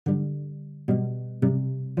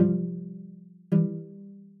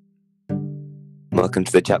welcome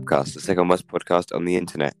to the Chapcast, the second worst podcast on the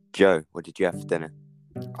internet. Joe, what did you have for dinner?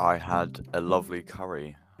 I had a lovely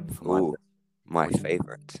curry for my Ooh, my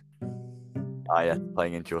favourite.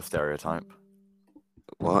 playing into your stereotype.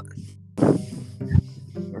 What?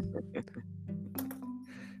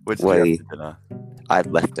 What did you have for dinner? I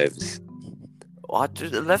had leftovers.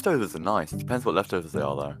 Leftovers are nice. Depends what leftovers they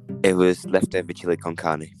are, though. It was leftover chili con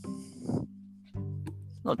carne.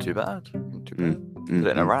 Not too bad. Not too bad. Put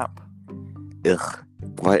it in a wrap. Ugh.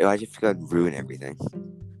 Why do you have to go and ruin everything?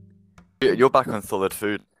 You're back on solid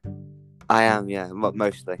food. I am, yeah,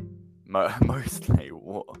 mostly. Mostly.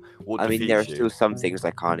 What I mean, there are defeats still you? some things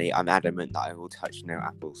I can't eat. I'm adamant that I will touch no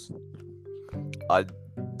apples.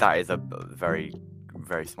 That is a very,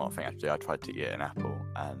 very smart thing, actually. I tried to eat an apple,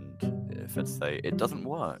 and if I'd say it doesn't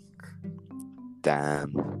work.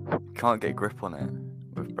 Damn. You can't get grip on it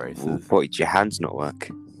with braces. What, did your hands not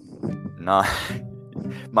work? No.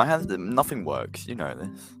 My hands, nothing works. You know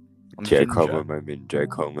this. Joe Coleman moment. Joe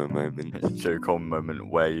Coleman moment. Joe Coleman moment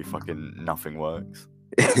where you fucking nothing works.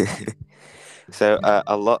 So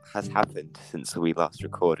a lot has happened since we last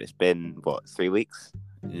recorded. It's been, 3 weeks?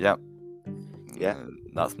 Yep. Yeah.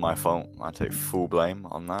 That's my fault. I take full blame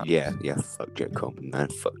on that. Yeah, fuck Joe Coleman, man.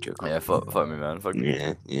 Fuck Joe Coleman. Yeah, fuck me, man. Fuck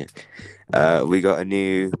me. Yeah. We got a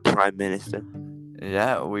new Prime Minister.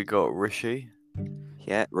 Yeah, we got Rishi.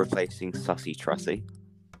 Yeah, replacing Sussy Trussy.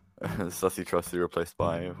 Sussy Trusty replaced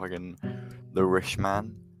by fucking the Rish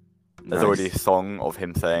Man. There's Nice. already a song of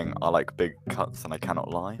him saying, "I like big cuts and I cannot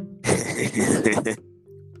lie,"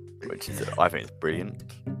 which is, I think, it's brilliant.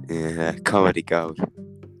 Yeah, comedy gold.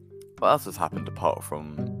 What else has happened apart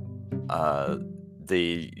from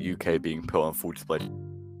the UK being put on full display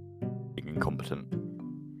being incompetent?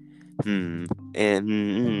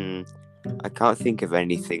 I can't think of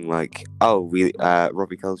anything like.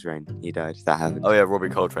 Robbie Coltrane, he died. That happened. Oh yeah, Robbie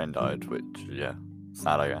Coltrane died, which, yeah,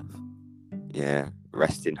 sad, I guess. Yeah,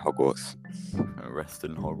 rest in Hogwarts. Rest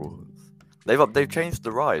in Hogwarts. They've changed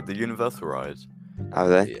the ride, the Universal ride. Are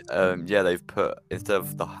they? Yeah, they've put, instead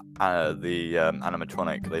of the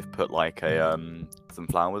animatronic, they've put like some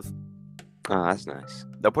flowers. Oh, that's nice.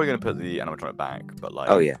 They're probably gonna put the animatronic back, but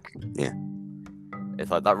like. Oh yeah. It's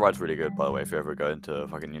like, that ride's really good, by the way. If you ever go into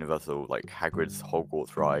fucking Universal, like Hagrid's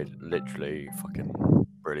Hogwarts ride, literally fucking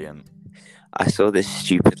brilliant. I saw this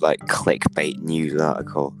stupid like clickbait news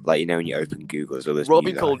article. Like, you know, when you open Google, there's all this.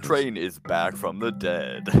 Robbie Coltrane is back from the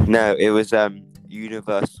dead. No, it was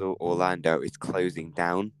Universal Orlando is closing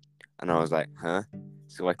down, and I was like, huh?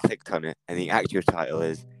 So I clicked on it, and the actual title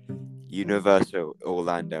is Universal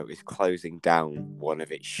Orlando is closing down one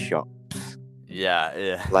of its shops.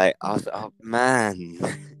 Yeah. Like, I was like, oh man.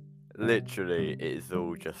 Literally, it's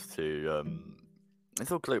all just to it's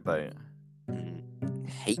all clickbait.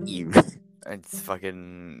 Hate you. It's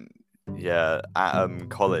fucking, yeah. At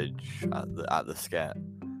college at the Sket.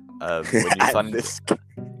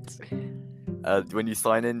 When you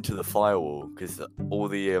sign into the firewall, because all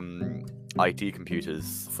the IT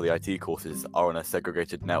computers for the IT courses are on a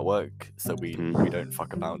segregated network, so we don't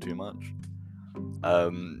fuck about too much.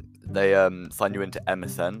 They sign you into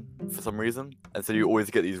MSN for some reason, and so you always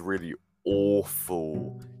get these really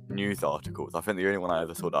awful news articles. I think the only one I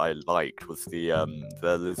ever saw that I liked was the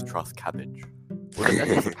Liz Truss cabbage. Was it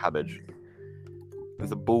lettuce or cabbage?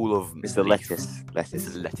 There's a ball of. It's the lettuce.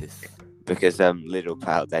 It's lettuce. Because Lidl put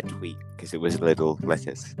out their tweet because it was Lidl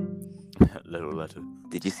lettuce. Little lettuce.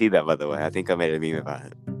 Did you see that, by the way? I think I made a meme about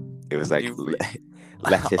it. It was like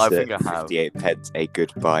lettuce I think at I have. 58 pence, a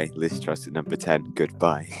goodbye. Liz Truss at number 10,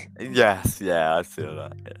 goodbye. Yes, yeah, I see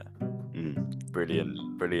that. Yeah.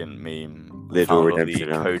 Brilliant meme. Little Found on redemption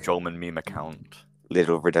the arc. Coach Ullman meme account.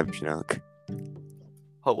 Little redemption arc.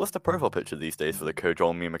 Oh, what's the profile picture these days for the Coach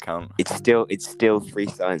Ullman meme account? It's still free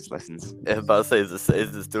science lessons. I was about to say,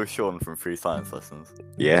 is it still Sean from Free Science Lessons?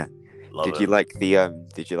 Yeah. Love Did it. you like the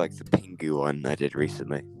Pingu one I did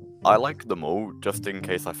recently? I like them all, just in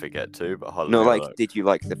case I forget to. But No, like, did you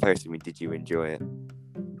like the post? I mean, did you enjoy it?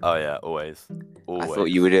 Oh yeah, always. I thought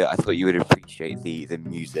you would appreciate the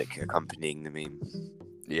music accompanying the meme.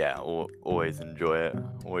 Yeah, always enjoy it.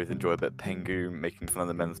 Always enjoy a bit of Pengu making fun of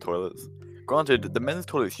the men's toilets. Granted, the men's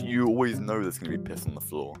toilets, you always know there's gonna be piss on the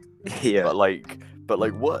floor. Yeah. But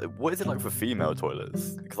like, what is it like for female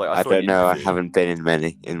toilets? Because like, I don't know. I haven't been in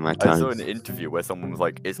many in my time. I saw an interview where someone was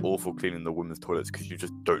like, "It's awful cleaning the women's toilets because you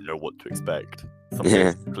just don't know what to expect. Some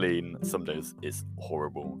days it's clean, some days it's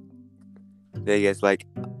horrible." There you go. It's like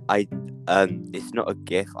it's not a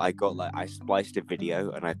GIF. I spliced a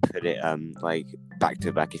video and I put it like back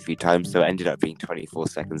to back a few times, so it ended up being 24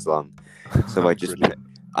 seconds long. So I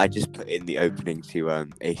just put in the opening to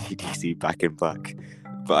AC/DC Back in Black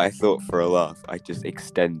But I thought for a laugh, I'd just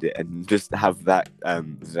extend it and just have that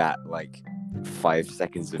like 5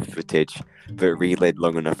 seconds of footage, but relayed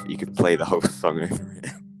long enough that you could play the whole song over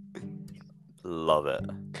it. Love it.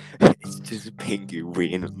 It's just Pingu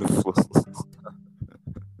weeing on the floor.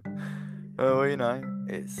 Oh, well, you know,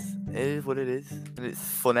 it is what it is, and it's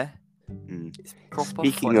funny. Mm. It's proper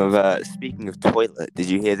Speaking funny. of toilet, did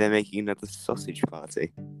you hear they're making another sausage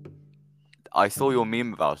party? I saw your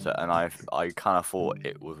meme about it, and I kind of thought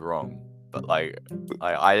it was wrong, but like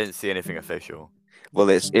I didn't see anything official. Well,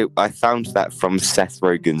 I found that from Seth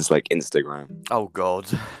Rogen's like Instagram, Oh God.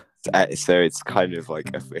 so it's kind of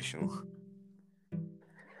like official.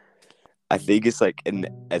 I think it's like an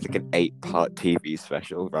 8-part TV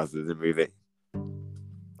special rather than a movie.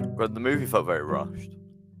 But the movie felt very rushed.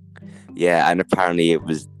 Yeah, and apparently it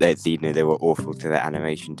was they were awful to the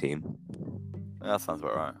animation team. That sounds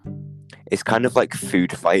about right. It's kind of like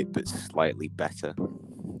Food Fight, but slightly better.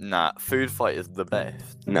 Nah, Food Fight is the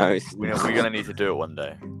best. No, it's we're gonna need to do it one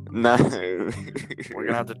day. No. We're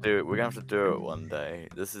gonna have to do it. We're gonna have to do it one day.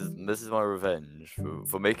 This is my revenge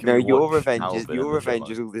for making No, me your watch revenge Alvin is and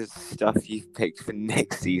the all this stuff you've picked for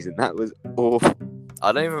next season. That was awful.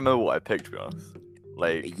 I don't even remember what I picked, to be honest.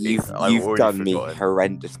 Like You've done me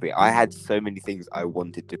horrendously. I had so many things I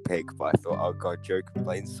wanted to pick, but I thought, oh god, Joe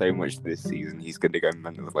complained so much this season, he's gonna go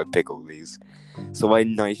mental if I pick all these. So I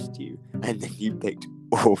niced you, and then you picked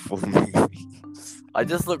awful movies. I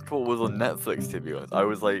just looked what was on Netflix, to be honest. I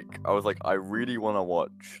was like, I really want to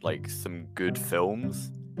watch like some good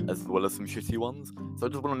films as well as some shitty ones. So I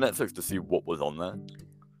just went on Netflix to see what was on there.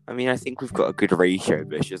 I mean, I think we've got a good ratio,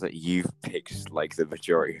 but it's just like you've picked like the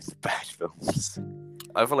majority of the bad films.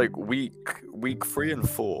 I feel like week 3 and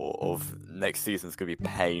 4 of next season is gonna be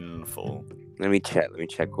painful. Let me check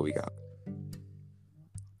what we got.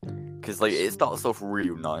 Because like it starts off really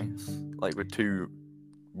nice, like with 2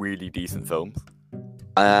 really decent films.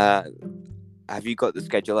 Have you got the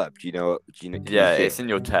schedule up? Do you know? Yeah, it's in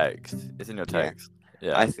your text. It's in your text.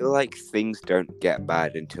 Yeah. I feel like things don't get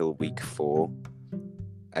bad until week 4,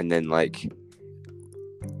 and then like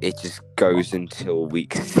it just goes until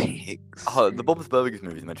week 6. Oh, the Bob's Burgers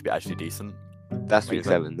movie is meant to be actually decent. That's week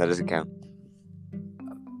 7. That doesn't count.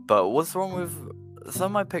 But what's wrong with some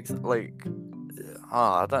of my picks? Like,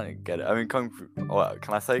 I don't get it. I mean, can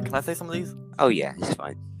I say some of these? Oh yeah, it's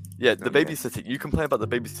fine. Yeah, The Babysitter. You complain about The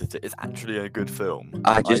Babysitter. It's actually a good film.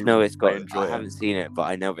 I just know it's got. I haven't seen it, but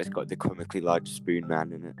I know it's got the comically large spoon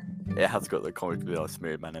man in it. It has got the comically large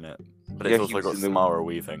spoon man in it, but it's also got Samara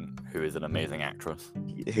Weaving, who is an amazing actress.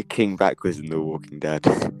 King Back was in The Walking Dead.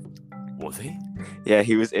 Was he? Yeah,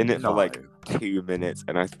 he was in it for like 2 minutes,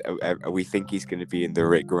 and we think he's going to be in the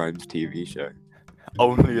Rick Grimes TV show.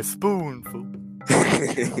 Only a spoonful.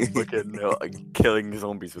 Fucking killing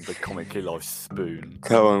zombies with the comically large spoon.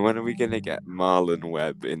 Come on, when are we gonna get Marlon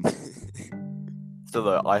Webb in? Still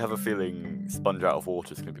though, I have a feeling Sponge Out of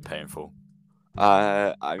Water is gonna be painful.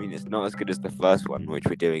 I mean, it's not as good as the first one, which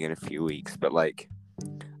we're doing in a few weeks, but like,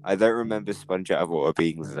 I don't remember Sponge Out of Water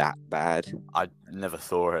being that bad. I never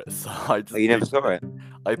saw it, so you never saw it?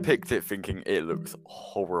 I picked it thinking it looks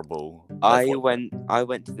horrible. I went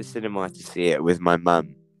to the cinema to see it with my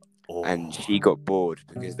mum. And she got bored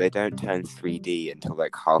because they don't turn 3D until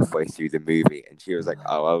like halfway through the movie. And she was like,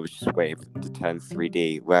 oh, I was just waiting for them to turn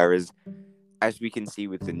 3D. Whereas, as we can see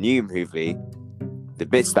with the new movie, the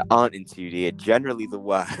bits that aren't in 2D are generally the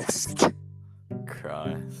worst.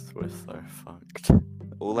 Christ, we're so fucked.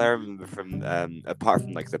 All I remember from, apart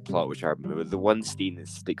from like the plot, which I remember, the one scene that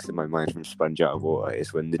sticks in my mind from Sponge Out of Water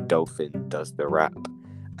is when the dolphin does the rap.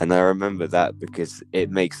 And I remember that because it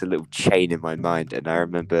makes a little chain in my mind. And I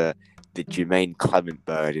remember the Jermaine Clement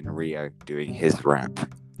bird in Rio doing his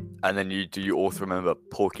rap. And then do you also remember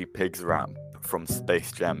Porky Pig's rap from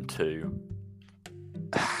Space Jam 2?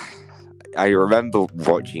 I remember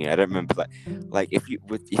watching it. I don't remember that. Like, if you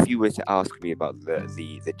were to ask me about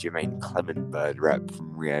the Jermaine Clement bird rap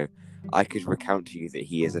from Rio, I could recount to you that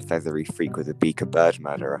he is a feathery freak with a beak, a bird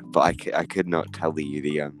murderer. But I could not tell you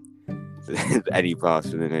the any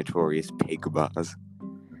bars from the notorious pig bars.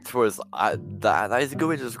 That is a good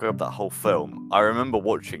way to describe that whole film. I remember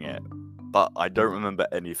watching it, but I don't remember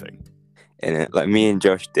anything in it. Like, me and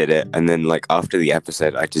Josh did it, and then like after the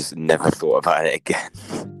episode, I just never thought about it again.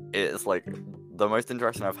 It's like the most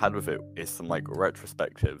interaction I've had with it is some like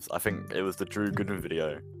retrospectives. I think it was the Drew Gooden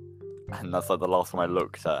video, and that's like the last time I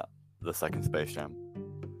looked at the second Space Jam.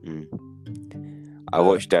 I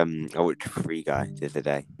watched Free Guy the other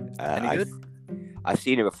day. Any good? I've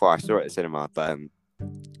seen it before. I saw it at the cinema, but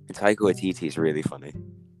Taika Waititi is really funny.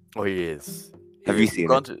 Oh, he is. Have you seen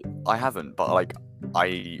it? I haven't, but like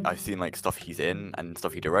I've seen like stuff he's in and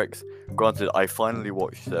stuff he directs. Granted, I finally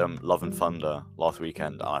watched Love and Thunder last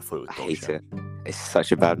weekend, and I thought it was I dog hate shit. it. It's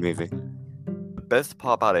such a bad movie. The best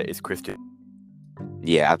part about it is Christian.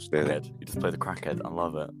 Yeah, absolutely. Crackhead. You just play the crackhead. I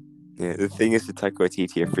love it. Yeah, the thing is, with Taika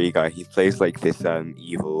Waititi, a free guy, he plays like this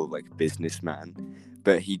evil like businessman,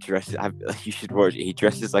 but he dresses. You should watch it. He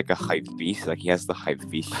dresses like a hype beast. Like he has the hype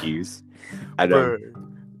beast shoes, and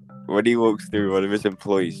when he walks through, one of his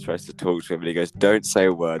employees tries to talk to him, and he goes, "Don't say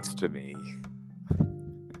words to me."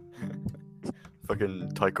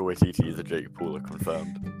 Fucking Taika Waititi is a Jake Paul,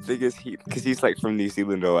 confirmed. The thing is, because he's like from New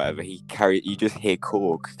Zealand or whatever, you just hear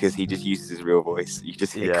Korg because he just uses his real voice. You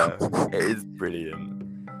just hear Korg. It is brilliant.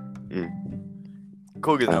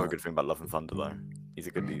 Korg is another good thing about Love and Thunder, though. He's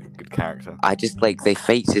a good character. I just like they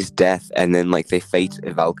faked his death, and then like they faked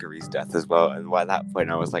Valkyrie's death as well. And by that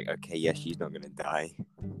point, I was like, okay, yeah, she's not gonna die.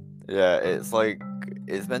 Yeah, it's like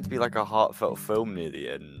it's meant to be like a heartfelt film near the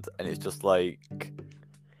end, and it's just like,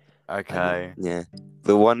 okay. Yeah,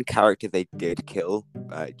 the one character they did kill,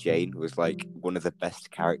 Jane, was like one of the best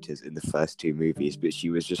characters in the first two movies, but she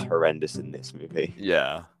was just horrendous in this movie.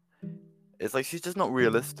 Yeah. It's like she's just not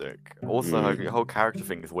realistic. Also, her whole character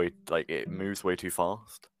thing is it moves way too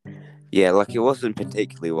fast. Yeah, like it wasn't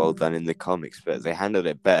particularly well done in the comics, but they handled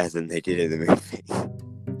it better than they did in the movie.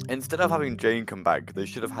 Instead of having Jane come back, they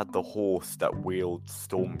should have had the horse that wheeled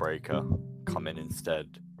Stormbreaker come in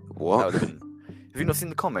instead. What? Have you not seen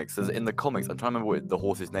the comics? In the comics, I'm trying to remember what the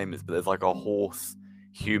horse's name is, but there's like a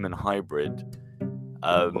horse-human hybrid.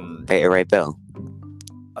 Beta Ray Bill?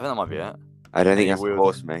 I think that might be it. I don't think that's a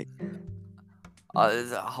horse, mate.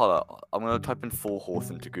 Hold up. I'm going to type in full horse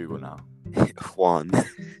into Google now. Juan.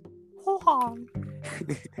 I'll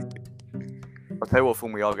tell you what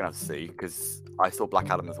film we are going to have to see, because I saw Black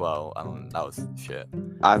Adam as well, and that was shit.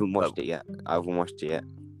 I haven't watched it yet.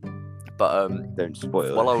 But don't spoil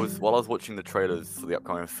it. While I was watching the trailers for the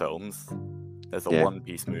upcoming films, there's a One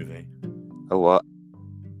Piece movie. A what?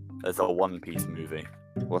 There's a One Piece movie.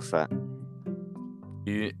 What's that?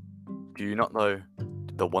 Do you not know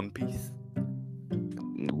the One Piece?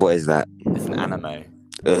 What is that? It's an anime.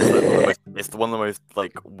 It's one of the most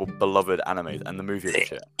like beloved animes, and the movie is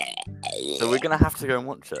shit. So we're gonna have to go and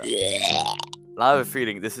watch it. I have a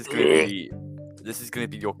feeling this is gonna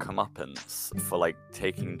be your comeuppance for like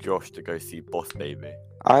taking Josh to go see Boss Baby.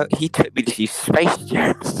 He took me to see Space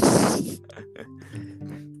Jam.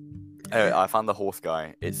 Anyway, I found the horse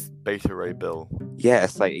guy. It's Beta Ray Bill. Yeah,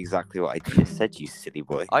 it's like exactly what I just said, you silly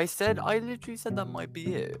boy. I literally said that might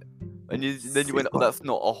be it. And then you went, oh, that's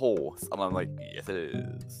not a horse. And I'm like, yes, it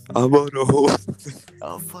is. I'm on a horse.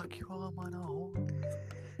 Oh, fuck you, I'm on a horse.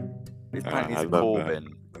 Apparently he's a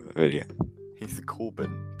Corbyn. Yeah. He's a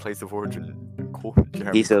Corbyn. Place of origin,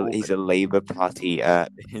 Jeremy He's Corbyn. a Labour Party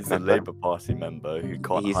He's member. a Labour Party member who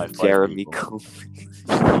can't high five Jeremy people.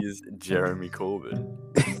 Corbyn. He's Jeremy Corbyn.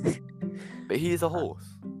 But he is a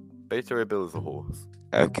horse. Beta Ray Bill is a horse.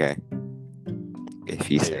 Okay.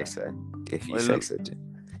 If you say so. If you say so.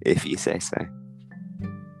 If you say so.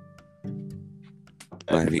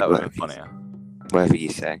 That would have been funnier. Whatever you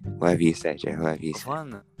say. Whatever you say, Joe. Whatever you say.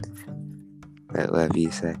 Fun. Whatever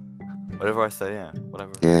you say. Whatever I say, yeah.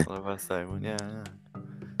 Whatever I say, well, yeah.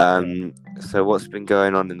 So what's been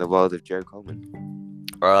going on in the world of Joe Coleman?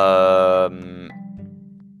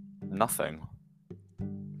 Nothing.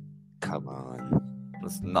 Come on.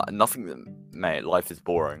 There's nothing, mate. Life is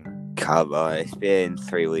boring. Come on. It's been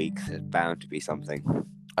 3 weeks. There's bound to be something.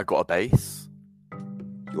 I got a bass.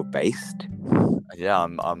 You're based? Yeah,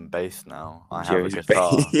 I'm based now. I have a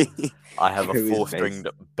guitar. I have a 4-stringed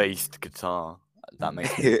bassed guitar. That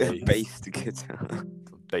makes me based guitar.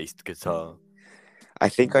 Based guitar. I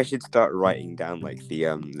think I should start writing down like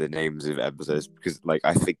the names of episodes because like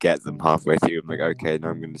I forget them halfway through. I'm like, okay, now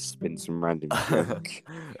I'm gonna spin some random joke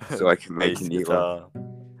so I can make a new one.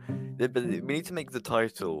 Yeah, but we need to make the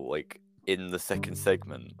title like in the second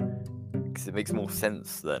segment because it makes more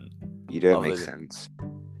sense then. You don't make sense.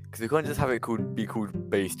 Because we can't just have it be called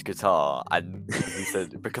based guitar and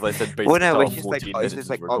because I said based well, guitar. Well, no, it's just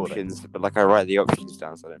like options, but like I write the options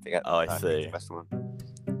down so I don't forget. Oh, I see. The best one.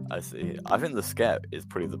 I see. I think the scat is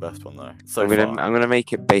probably the best one though. I'm gonna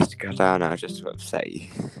make it based guitar now just to upset you.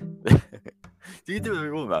 You do what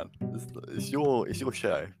you want, man. It's your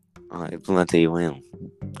show. I bloody will.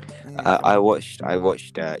 I watched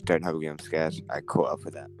Don't Have Me, I'm Scared. I caught up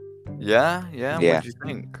with that. Yeah. What did you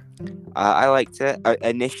think? I liked it.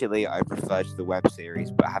 Initially, I preferred the web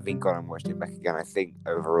series, but having gone and watched it back again, I think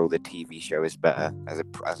overall the TV show is better as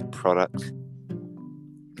a product.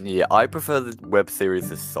 Yeah, I prefer the web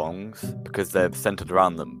series as songs because they're centered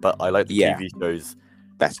around them, but I like the TV shows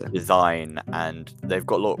better. design, and they've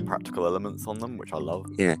got a lot of practical elements on them, which I love.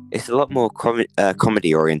 Yeah, it's a lot more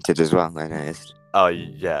comedy oriented as well. I noticed. Oh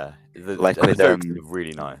yeah, the With jokes are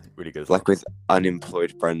really nice, really good. Like with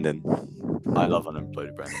Unemployed Brendan. I love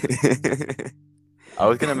Unemployed Brendan. I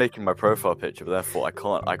was gonna make him my profile picture, but therefore I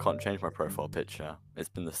can't change my profile picture. It's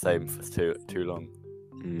been the same for too long.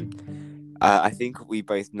 I think we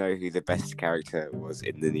both know who the best character was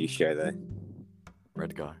in the new show, though.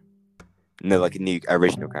 Red guy. No, like a new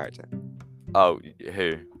original character. Oh,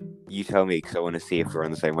 who? You tell me, because I want to see if we're on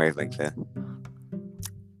the same wavelength there.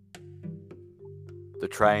 The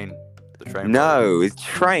train. No, it's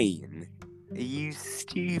Train. Are you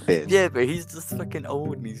stupid? Yeah, but he's just fucking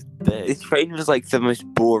old and he's dead. This Train was like the most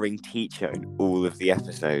boring teacher in all of the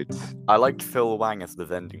episodes. I liked Phil Wang as the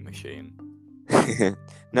vending machine.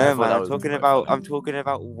 No, man, I'm talking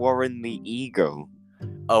about Warren the Eagle.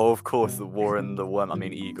 Oh, of course, the Warren the Worm. I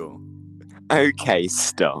mean, Eagle. Okay,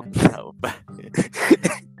 stop.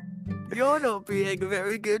 You're not being a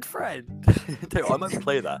very good friend. I might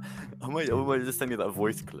play that. I might just send you that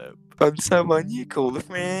voice clip. I'm someone you call a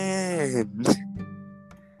friend.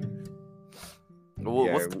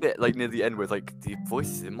 What's the bit like near the end where it's like the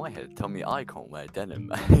voices in my head tell me I can't wear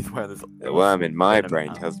denim? He's wearing this. The worm in my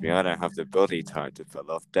brain tells me I don't have the body type to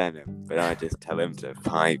pull off denim, but I just tell him to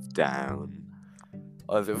pipe down.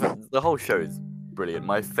 The whole show is brilliant.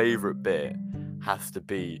 My favourite bit has to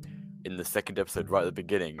be in the second episode, right at the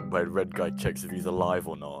beginning, where Red Guy checks if he's alive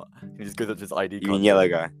or not. He just goes up to his ID card. You mean Yellow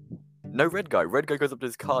Guy? No, Red Guy. Red Guy goes up to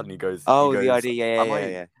his card and he goes. Oh, the ID,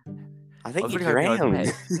 yeah. I think he's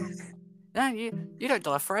drowned. No, you don't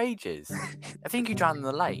die for ages. I think you drowned in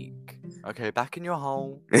the lake. Okay, back in your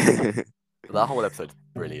hole. That whole episode's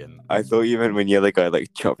brilliant. I thought you meant when Yellow Guy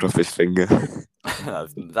like chopped off his finger.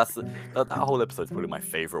 that whole episode's probably my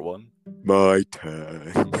favourite one. My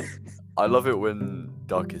turn. I love it when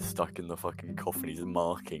Duck is stuck in the fucking coffin. He's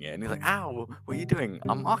marking it, and he's like, "Ow, what are you doing?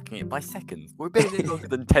 I'm marking it by seconds. We're barely longer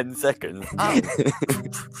than 10 seconds." Ow.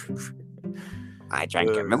 I drank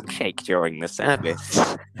a milkshake during the service.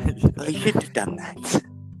 I shouldn't have done that. Do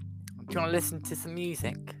you want to listen to some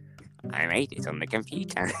music? I made it on the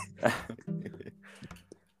computer.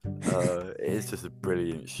 It's just a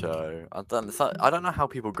brilliant show. I don't know how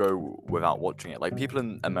people go without watching it. Like people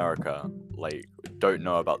in America, like don't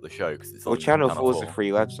know about the show because it's. Well, Channel 4 is a free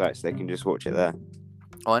website, so they can just watch it there.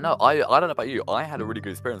 Oh, I know. I don't know about you. I had a really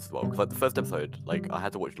good experience as well because like the first episode, like I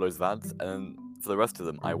had to watch loads of ads, and for the rest of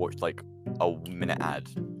them, I watched like a minute ad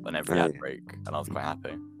on every ad break, and I was quite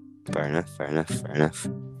happy. Fair enough.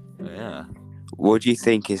 Yeah. What do you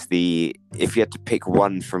think is if you had to pick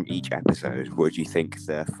one from each episode, what do you think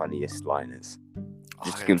the funniest line is?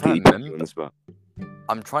 Just to completely put you on the spot.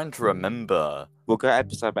 I'm trying to remember. We'll go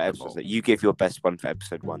episode by episode. So you give your best one for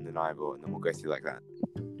episode 1, then I will, and then we'll go through like that.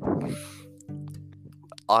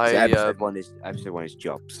 Episode one is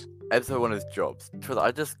jobs. Episode 1 is jobs.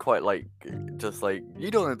 I just quite like, you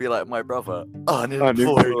don't want to be like my brother,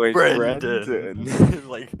 Unemployed Brendan.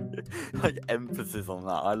 like emphasis on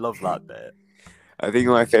that. I love that bit. I think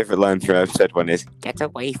my favourite line from episode 1 is "Get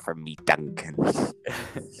away from me, Duncan."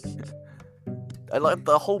 I like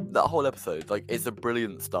that whole episode. Like it's a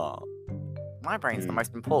brilliant start. My brain's the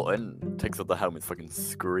most important. Takes up the helmet's fucking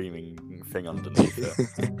screaming thing underneath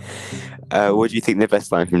it. What do you think the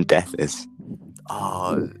best line from Death is?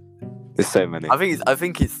 Oh, there's so many. I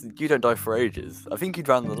think it's you don't die for ages. I think you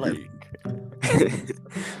drown in the lake.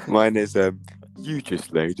 Mine is you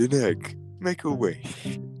just laid an egg. Make a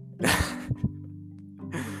wish.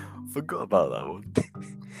 Forgot about that one.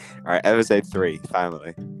 Alright, episode 3,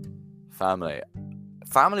 Family. Family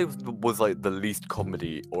was like the least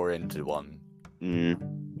comedy oriented one.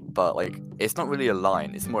 But like it's not really a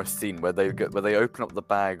line, it's more a scene where they open up the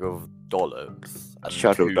bag of dollops and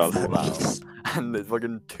Shuttle two dollops. fall out, and there's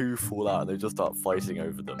fucking 2 fall out and they just start fighting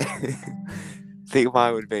over them. I think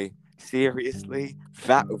mine would be, seriously?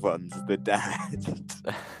 That one's the dad.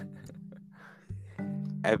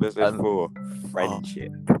 Episode 4,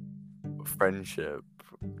 Friendship. Friendship.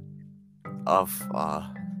 I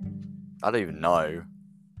don't even know.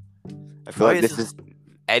 I feel like this is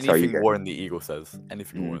anything Warren the Eagle says.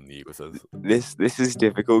 Anything Warren the Eagle says. This is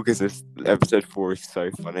difficult because this episode 4 is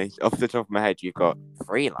so funny. Off the top of my head, you've got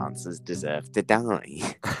freelancers deserve to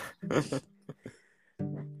die.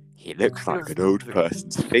 He looks like an old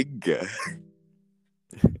person's finger.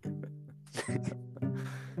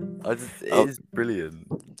 It is brilliant.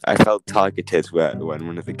 I felt targeted when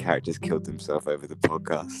one of the characters killed himself over the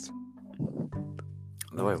podcast.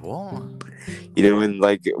 Wait, what? You know when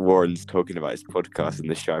like Warren's talking about his podcast and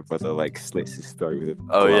the Shy Brother like slits his throat with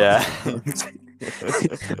a yeah.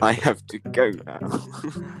 I have to go now.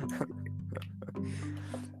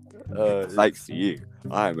 Thanks to you,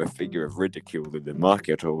 I am a figure of ridicule in the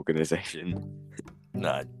market organization.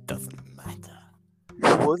 No, it doesn't matter.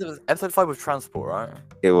 What was it? Episode 5 was transport, right?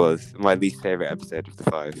 It was my least favorite episode of the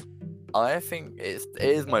 5. I think it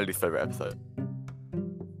is my least favorite episode.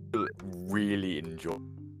 Really enjoy.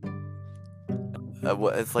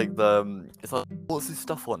 It's like what's this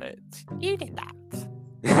stuff on it? You did that.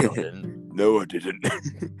 No, I didn't. No, I didn't.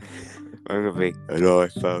 I'm gonna be, and I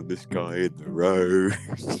found this guy in the road.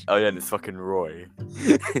 Oh yeah, and it's fucking Roy.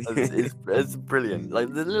 It's brilliant.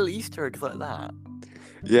 Like the little Easter eggs like that.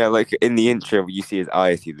 Yeah, like in the intro, you see his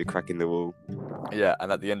eyes through the crack in the wall. Yeah,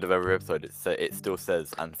 and at the end of every episode, it still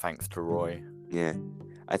says, "And thanks to Roy." Yeah,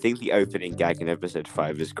 I think the opening gag in episode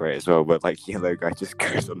 5 is great as well, where like Yellow Guy just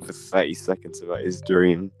goes on for 30 seconds about his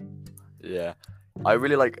dream. Yeah, I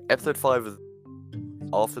really like episode 5. Is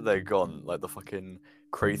after they're gone, like the fucking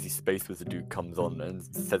crazy space wizard dude comes on and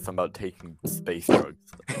said something about taking space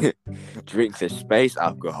drugs. Drink the space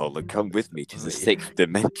alcohol and come with me to the 6th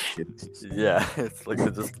dimension. Yeah, it's like they're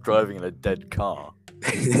just driving in a dead car.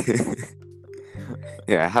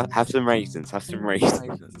 Yeah, have some raisins. Have some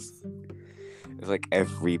raisins. It's like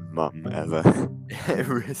every mum ever.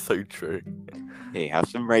 It's so true. Hey, have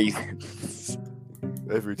some raisins.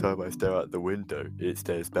 Every time I stare out the window, it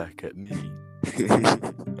stares back at me. You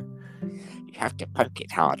have to poke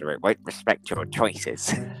it harder. It won't respect your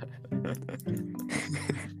choices.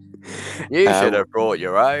 You should have brought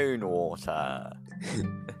your own water.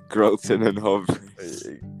 Grolton and Hobbs.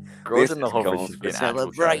 Grolton and Hobbs should be an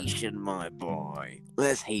celebration, my boy.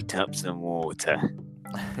 Let's heat up some water.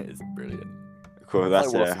 It's brilliant. Cool,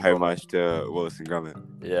 that's a homage to Wallace and Gromit.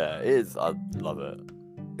 Yeah, it is. I love it.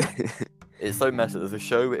 It's so messy. There's a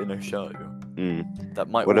show within a show. That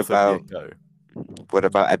might be a show. What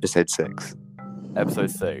about episode 6? Episode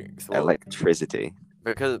 6. Well, electricity.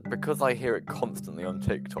 Because I hear it constantly on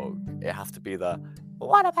TikTok, it has to be the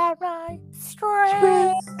 "What about my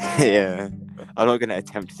strength?" Yeah. I'm not going to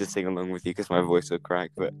attempt to sing along with you because my voice will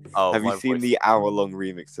crack, but have you seen the hour-long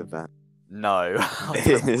remix of that? No.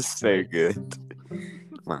 It is so good.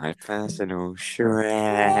 My personal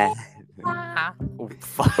shred. Oh,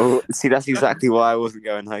 fuck. Oh, see, that's exactly why I wasn't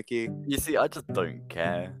going high key. You see, I just don't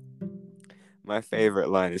care. My favourite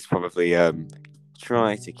line is probably,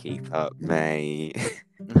 try to keep up, mate.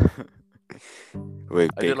 I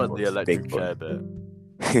do like the electric chair bit.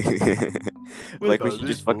 Like when she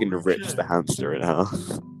just fucking rips the hamster in half.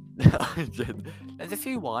 There's a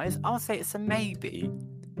few whys. I'll say it's a maybe.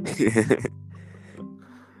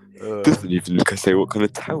 Doesn't even say what kind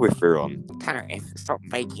of tariff we're on. Tariff? Stop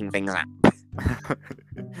making things up.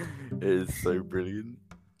 It is so brilliant.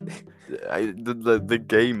 The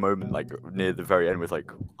game moment, like near the very end, was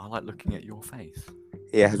like, I like looking at your face.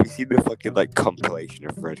 Yeah, have you seen the fucking like compilation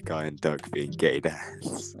of Red Guy and Doug being gay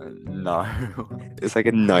dads? No. It's like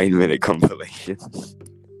a 9-minute compilation.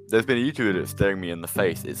 There's been a YouTuber that's staring me in the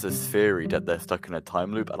face. It's this theory that they're stuck in a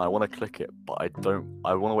time loop, and I want to click it, but I don't.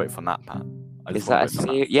 I want to wait for MatPat. Is that a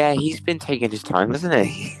theory? Yeah, he's been taking his time, hasn't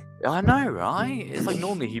he? I know, right? It's like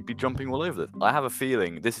normally he'd be jumping all over this. I have a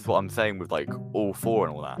feeling this is what I'm saying with like all 4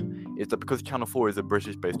 and all that. Is that because Channel 4 is a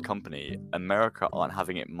British-based company, America aren't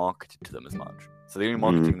having it marketed to them as much. So the only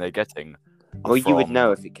marketing they're getting. Well, you would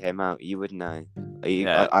know if it came out. You would know.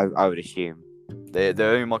 Yeah. I would assume. The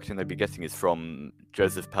only marketing they'd be getting is from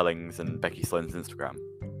Joseph Pelling's and Becky Sloan's Instagram.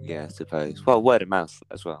 Yeah, I suppose. Well, word of mouth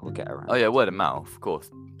as well. We'll get around. Oh yeah, word of mouth, of course.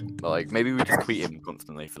 But like maybe we just tweet him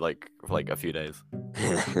constantly for like a few days.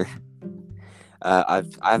 I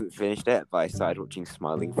haven't finished it, but I started watching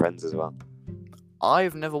Smiling Friends as well.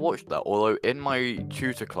 I've never watched that, although in my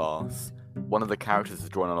tutor class, one of the characters is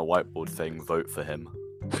drawn on a whiteboard saying "Vote for him."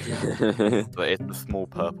 But it's the small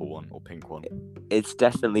purple one or pink one. It's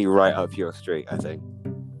definitely right up your street, I think.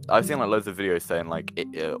 I've seen like loads of videos saying like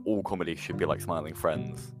all comedy should be like Smiling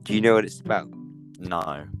Friends. Do you know what it's about?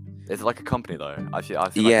 No, it's like a company though. I've seen,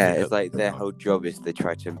 yeah, it's like their whole job is they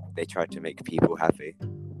try to make people happy.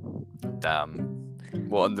 Damn.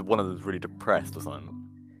 Well, and one of them's really depressed or something.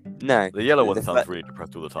 No, the yellow one sounds really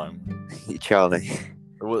depressed all the time. Charlie.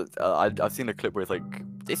 Well, I've seen a clip where it's like,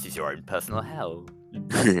 "This is your own personal hell.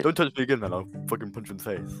 Don't touch me again, man. I'll fucking punch you in the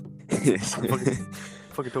face."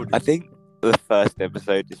 fucking told you. I think the first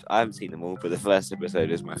episode I haven't seen them all, but the first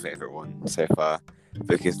episode is my favourite one so far.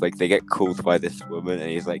 Because like they get called by this woman and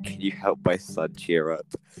he's like, "Can you help my son cheer up?"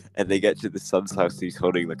 And they get to the son's house and he's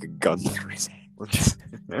holding like a gun to his head.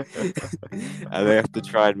 And they have to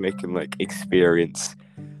try and make him like experience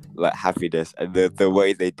like happiness, and the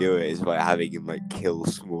way they do it is by having him like kill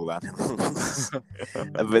small animals.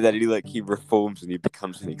 But then he reforms and he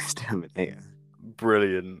becomes an exterminator.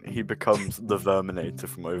 Brilliant. He becomes the Verminator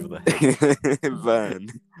from Over the Hedge. Vern.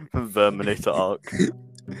 Verminator arc.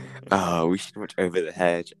 Oh, we should watch Over the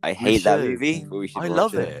Hedge. I hate that movie, but we should I watch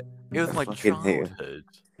love it. it. It was I my fucking hate it. childhood.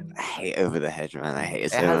 I hate Over the Hedge, man. I hate it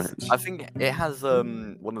It so has, much. I think it has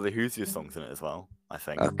one of the Hoosier songs in it as well. I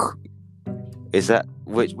think Is that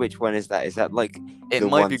which one is that? Is that like it the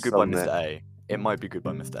might one be Good by song Mr. that A. It might be Good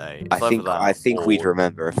by Mr. A. It's I think either that I think we'd or-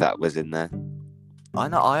 remember if that was in there. I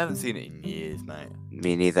know. I haven't seen it in years, mate.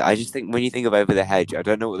 Me neither. I just think when you think of Over the Hedge, I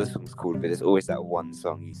don't know what the song's called, but there's always that one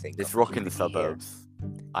song you think. It's of Rock in the that you hear. Suburbs.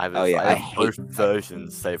 I have, Oh, yeah, I I have hate- both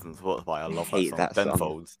versions saved on Spotify. I love hate that song. that song.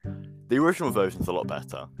 Tenfolds. The original version's a lot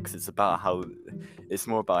better because it's about how it's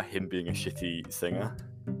more about him being a shitty singer.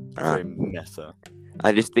 It's very meta.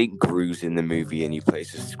 I just think Gru's in the movie and he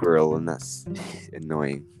plays a squirrel, and that's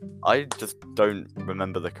annoying. I just don't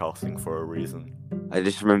remember the casting for a reason. I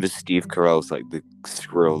just remember Steve Carell's like the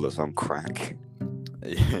squirrel that's on crack.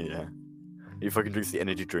 Yeah. He fucking drinks the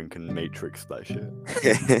energy drink and Matrix that shit.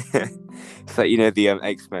 It's like, you know, the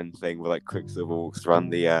X-Men thing where like Quicksilver walks around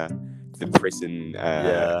the prison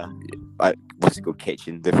Yeah. what's it called,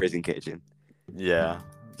 kitchen, the prison kitchen. Yeah.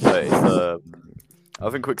 But it's I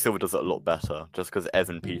think Quicksilver does it a lot better, just because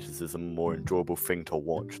Evan Peters is a more enjoyable thing to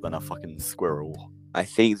watch than a fucking squirrel. I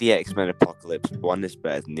think the X-Men Apocalypse one is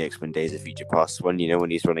better than the X-Men Days of Future Past one, you know, when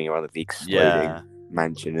he's running around with the exploding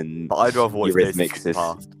mansion and But I'd rather watch Days of Eurythmics Future is-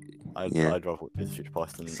 Past. I'd Yeah. rather watch Days of Future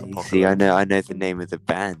Past than Apocalypse. See, I know the name of the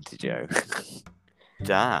band, Joe.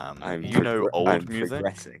 Damn. You know old I'm music?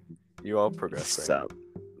 progressing. You are progressing. So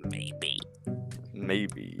maybe.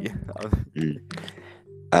 Maybe.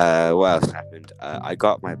 What else happened? I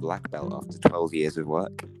got my black belt after 12 years of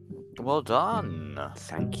work. Well done.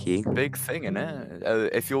 Thank you. Big thing, innit?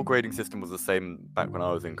 If your grading system was the same back when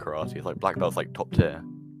I was in karate, it's like black belt's like top tier.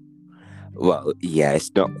 Well, yeah, it's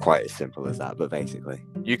not quite as simple as that, but basically.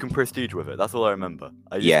 You can prestige with it. That's all I remember.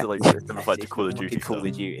 I used Yeah. to like simplify it to It's Call of fucking Duty Call stuff.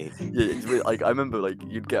 of Duty. Yeah, it's really, like I remember like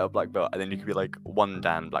you'd get a black belt and then you could be like 1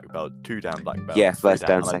 dan black belt, 2 dan black belt. Yeah, 3 first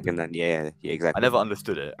down, and I- second down. Yeah, I exactly. never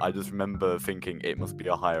understood it. I just remember thinking it must be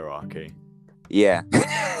a hierarchy. Yeah.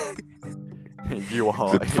 You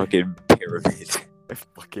are The fucking pyramid.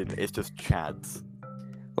 it's just chads.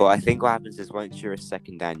 Well, I think what happens is once you're a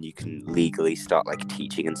second dan, you can legally start like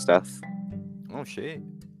teaching and stuff. Oh shit.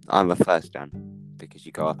 I'm a first dan because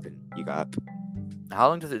you go up and you go up. How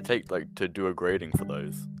long does it take like to do a grading for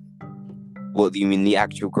those? What do you mean, the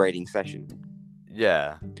actual grading session?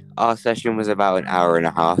 Yeah, Our session was about an hour and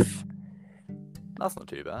a half. that's not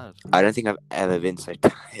too bad. I don't think I've ever been so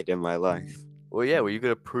tired in my life. Well, yeah, you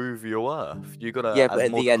gotta prove your worth. You gotta. Yeah, as but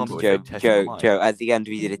at Mortal the end, Kombat would say, test your might. Joe, at the end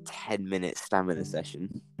we did a 10-minute stamina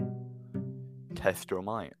session Test your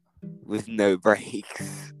might. with no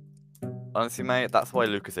breaks. Honestly, mate, that's why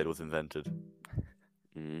Lucasade was invented.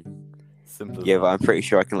 Mm. Simple as Yeah, that. but I'm pretty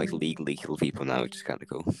sure I can like legally kill people now, which is kind of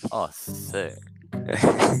cool. Oh, sick.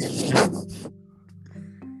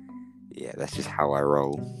 Yeah, that's just how I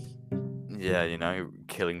roll. Yeah, you know,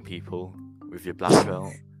 killing people with your black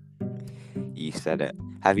belt. You said it.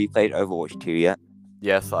 Have you played Overwatch 2 yet?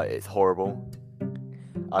 Yes, it's horrible.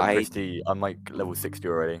 I- I'm like level 60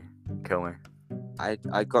 already. Kill me.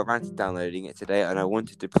 I got around to downloading it today and I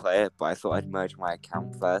wanted to play it, but I thought I'd merge my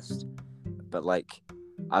account first. But like,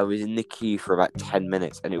 I was in the queue for about 10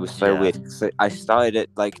 minutes and it was so Yeah. weird. So I started at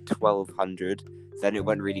like 1200, then it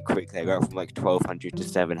went really quickly. I got from like 1200 to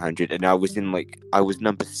 700, and I was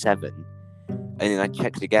number 7. And then I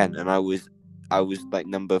checked again and I was like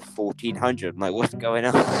number 1400. I'm like, what's going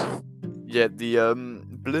on? Yeah, the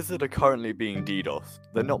Blizzard are currently being DDoSed.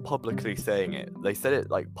 They're not publicly saying it. They said it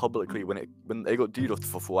like publicly when they got DDoSed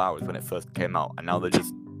for 4 hours when it first came out, and now they're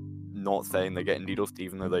just not saying they're getting DDoSed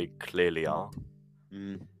even though they clearly are.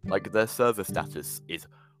 Like their server status is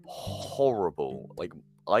horrible. Like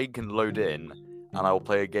I can load in and I will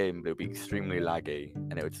play a game, but it'll be extremely laggy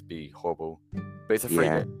and it would just be horrible. But it's a free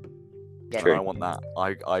Yeah. game. Yeah, True. I want that.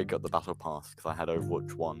 I got the battle pass because I had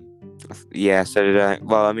Overwatch 1. Yeah, so did I.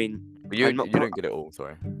 Well, I mean, But you I'm not- don't get it all.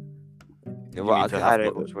 Sorry. You well, need I to had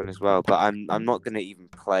have Overwatch 1 as well, but I'm not gonna even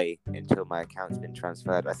play until my account's been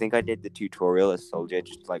transferred. I think I did the tutorial as Soldier,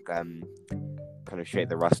 just like kind of shake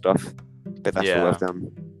the rust off. But that's all Yeah. I've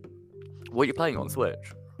done. What are you playing on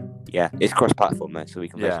Switch? Yeah, it's cross-platform though, so we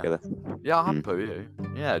can play Yeah. together. Yeah, I'll have to play with you.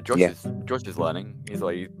 Yeah, Josh is learning. He's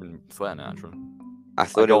been sweating it actually. I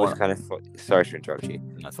thought it go was on. kind of sorry to interrupt you.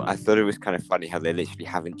 That's I fine. thought it was kind of funny how they literally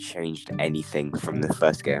haven't changed anything from the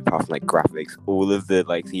first game apart from like graphics. All of the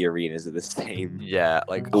the arenas are the same. Yeah,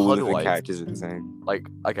 like All of the HUD-wise, characters are the same. like,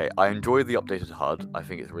 okay, I enjoy the updated HUD. I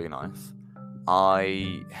think it's really nice.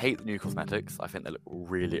 I hate the new cosmetics. I think they look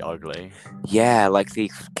really ugly. Yeah, like the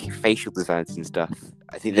facial designs and stuff.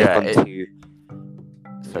 I think they've Yeah, gone too.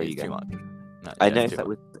 Sorry, you it's too go. much. No, I yeah, it's noticed too that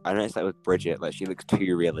much. with Bridget, like she looks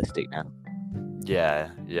too realistic now. Yeah,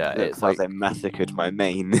 Look, it's like like they massacred my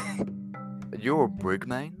main. you're a brig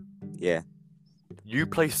main. Yeah, You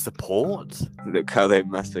play support. look how they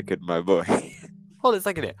massacred my boy. Hold on a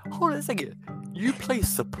second here. Hold on a second. You play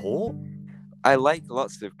support? I like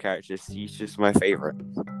lots of characters. She's just my favorite.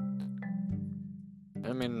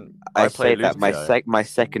 I mean, I I play say that Lucio. my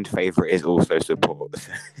second favorite is also support.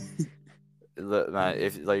 Look, man,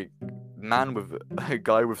 if like man with a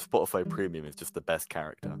guy with Spotify Premium is just the best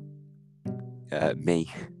character. Me.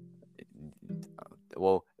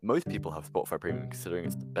 Well, most people have Spotify Premium considering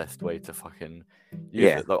it's the best way to fucking use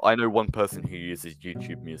Yeah. it. Though I know one person who uses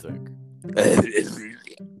YouTube Music.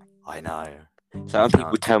 I know. Some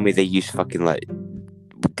people tell me they use fucking like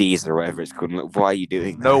D's or whatever it's called. I'm like, why are you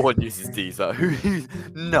doing that? No one uses Deezer.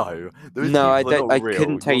 No, those No, I people are don't. not I real.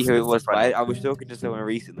 couldn't tell you You're who it was, but schizophrenic. I was talking to someone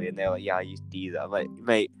recently, and they were like, "Yeah, I use Deezer." I'm like,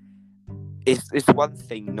 mate, it's one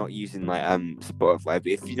thing not using like Spotify, but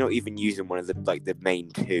if you're not even using one of the main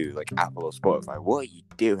two, like Apple or Spotify, what are you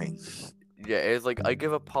doing? Yeah, it's like I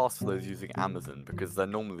give a pass for those using Amazon because they're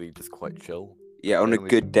normally just quite chill. Yeah, on They a normally-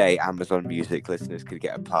 good day, Amazon Music listeners could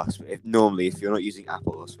get a pass. But if you're not using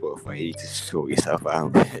Apple or Spotify, you need to sort yourself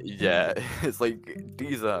out. Yeah, it's like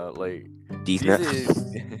Deezer, like Deezer.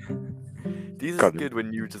 Deezer Got is them. good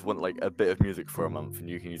when you just want like a bit of music for a month and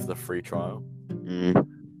you can use the free trial. Mm.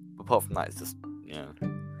 Apart from that, it's just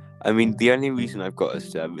I mean, the only reason I've got a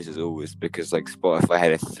service is always because like Spotify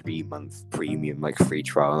had a 3-month premium like free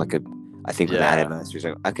trial, I think with the anniversary.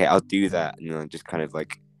 So okay, I'll do that, and then I just kind of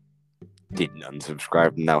like didn't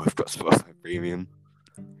unsubscribe, and now I've got Spotify Premium.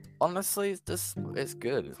 Honestly, it's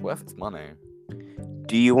good. It's worth its money.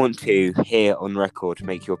 Do you want to here on record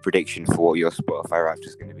make your prediction for what your Spotify Wrapped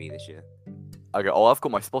is going to be this year? Okay. Oh, I've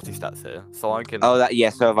got my Spotty stats here, so I can. Oh,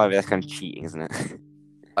 so have I. That's kind of cheating, isn't it?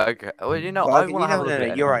 Okay. Well, Well, I okay, want to have a look at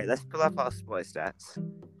it. you're Anyway. right. Let's pull up our Spotify stats.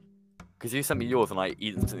 Because you sent me yours and I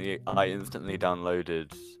instantly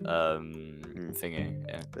downloaded thingy.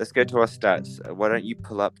 Yeah. Let's go to our stats. Why don't you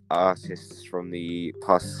pull up artists from the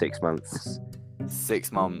past 6 months?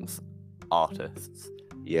 6 months artists.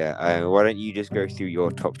 Yeah. Why don't you just go through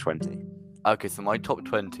your top 20? Okay, so my top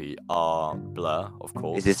 20 are Blur, of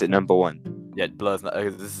course. Is this at number 1? Yeah, Blur's.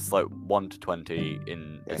 This is like 1 to 20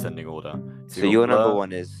 in descending order. So your number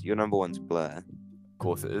one's Blur. Of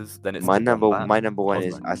course it is. Then it's my the number Wombat. one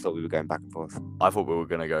is. Cosmo. I thought we were going back and forth. I thought we were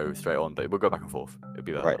gonna go straight on, but we'll go back and forth. It'd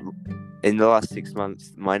be better. Right. In the last 6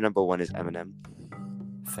 months, my number 1 is Eminem.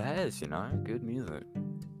 Fairs, good music.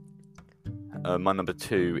 My number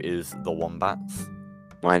 2 is the Wombats.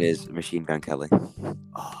 Mine is Machine Gun Kelly.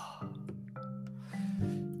 Oh.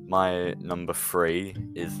 My number 3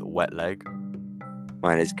 is Wet Leg.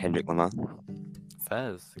 Mine is Kendrick Lamar.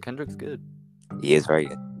 Fairs. Kendrick's good. He is very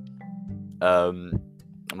good.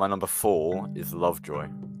 My number 4 is Lovejoy.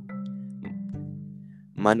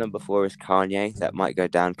 My number 4 is Kanye. That might go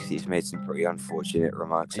down because he's made some pretty unfortunate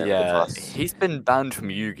remarks over the Yeah, past. he's been banned from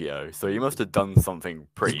Yu-Gi-Oh, so he must have done something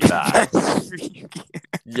pretty bad.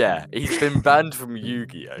 Yeah, he's been banned from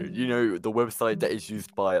Yu-Gi-Oh. The website that is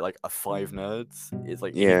used by like a 5 nerds. It's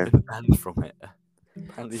like he's been banned from it.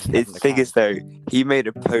 The thing is though, he made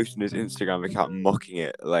a post on his Instagram account mocking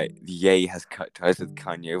it, like Ye has cut ties with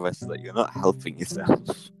Kanye West. Like, you're not helping yourself.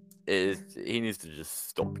 He needs to just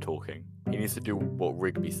stop talking. He needs to do what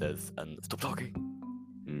Rigby says and stop talking.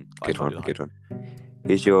 Good one.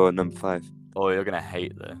 Here's your number 5. Oh, you're gonna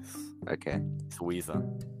hate this. Okay. It's Weezer.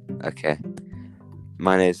 Okay.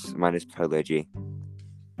 Mine is Polo G.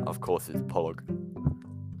 Of course, it's Pog.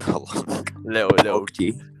 Polo. Little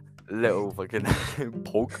G. Little fucking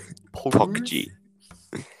Pog G.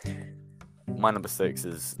 My number 6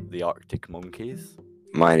 is the Arctic Monkeys.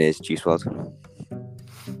 Mine is Juice WRLD.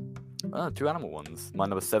 Oh, 2 animal ones. My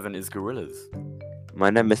number 7 is Gorillas. My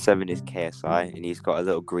number 7 is KSI, and he's got a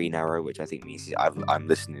little green arrow, which I think means I'm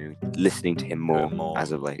listening to him more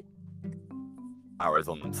as of late. Arrows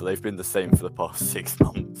on them, so they've been the same for the past 6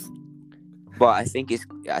 months. But I think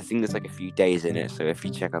there's like a few days in it, so if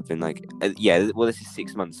you check up in this is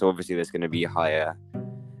 6 months, so obviously there's going to be a higher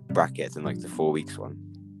bracket than like the 4 weeks one.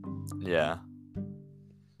 Yeah.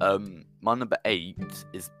 My number 8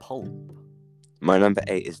 is Pulp. My number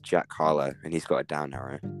 8 is Jack Harlow, and he's got a down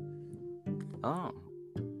arrow. Oh,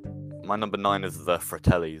 My number 9 is the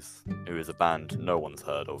Fratellis, who is a band no one's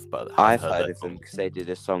heard of, but I've heard heard their of them song. because they did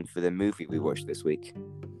a song for the movie we watched this week.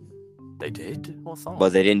 They did? What song? Well,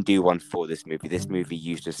 they didn't do one for this movie. This movie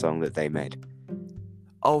used a song that they made.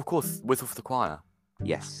 Oh, of course, Whistle for the Choir.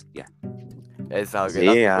 Yes, yeah. It's See, got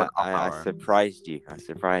an up I hour. surprised you. I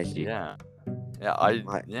surprised you. Yeah.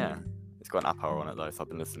 It's got an app hour on it though, so I've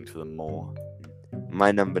been listening to them more.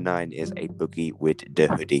 My number 9 is a boogie with the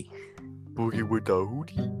hoodie. Boogie with the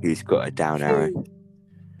hoodie. Who's got a down arrow.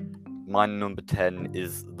 My number 10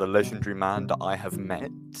 is the legendary man that I have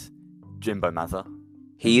met, Jimbo Mazza.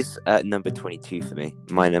 He's at number 22 for me.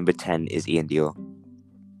 My number 10 is Ian Dior.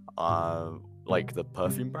 Like the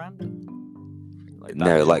perfume brand? Like that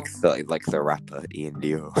No, Dior? like the rapper Ian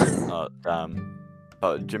Dior. Oh, damn.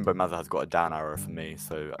 But Jimbo Mazza has got a down arrow for me,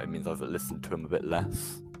 so it means I've listened to him a bit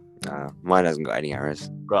less. Mine hasn't got any arrows.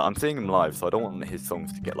 But I'm seeing him live, so I don't want his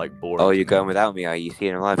songs to get like boring. Oh, you're going without me? Are you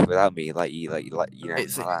seeing him live without me? Like you know.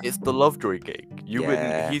 It's like it's the Lovejoy gig. You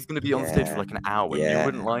wouldn't. He's gonna be on stage for like an hour. Yeah, you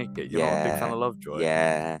wouldn't like it. You're not a big fan of Lovejoy.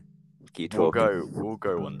 Yeah. Keep talking. We'll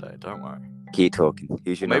go one day. Don't worry. Keep talking.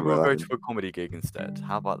 Who's your Maybe number we'll 11? go to a comedy gig instead.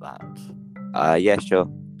 How about that? Yeah, sure.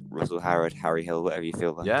 Russell Howard, Harry Hill, whatever you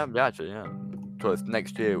feel like. Yeah, actually, yeah. So it's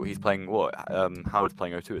next year he's playing what? Howard's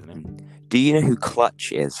playing O2, isn't he? Do you know who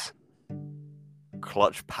Clutch is?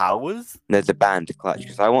 Clutch Powers? No, the band Clutch,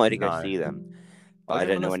 because I wanted to go No. see them, but I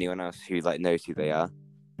don't know anyone else who knows who they are.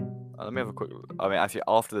 Let me have a quick. I mean, actually,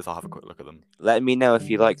 after this, I'll have a quick look at them. Let me know if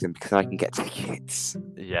you like them because I can get tickets.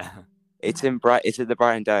 Yeah. It's at the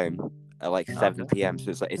Brighton Dome at like 7 p.m.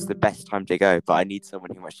 So it's the best time to go. But I need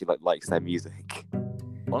someone who actually likes their music.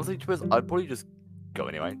 Honestly, I'd probably just go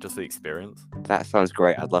anyway, just the experience. That sounds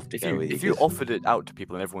great. I'd love to go with you. If you offered it out to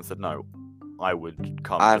people and everyone said no, I would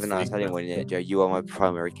come. I haven't asked anyone yet, Joe. You are my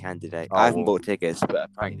primary candidate. I haven't bought tickets, but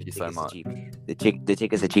thank you so much. cheap. The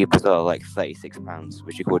tickets are cheap as well, like £36,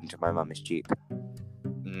 which according to my mum is cheap.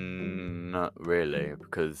 Not really,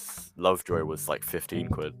 because Lovejoy was like 15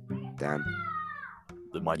 quid. Damn.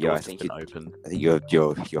 My door's just been opened. I think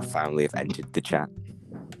your family have entered the chat.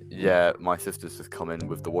 Yeah, my sister's just come in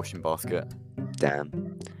with the washing basket.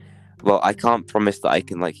 Damn. Well, I can't promise that I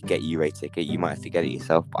can get you a ticket. You might have to get it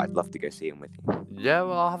yourself, but I'd love to go see them with you. Yeah,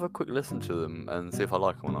 well, I'll have a quick listen to them and see if I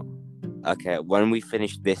like them or not. Okay, when we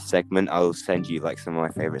finish this segment, I'll send you some of my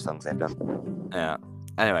favourite songs they've done. Yeah.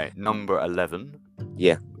 Anyway, number 11.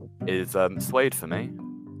 Yeah. Is Suede for me.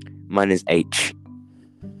 Mine is H.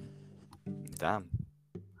 Damn.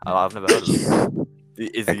 I've never heard of him.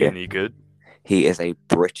 Is he any good? He is a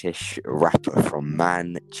British rapper from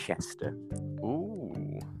Manchester.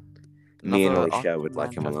 Ooh. Me and Alicia would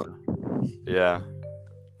like him a lot. Yeah.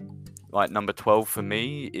 Like, number 12 for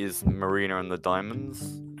me is Marina and the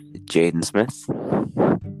Diamonds. Jaden Smith.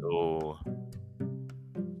 Oh.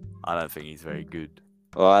 I don't think he's very good.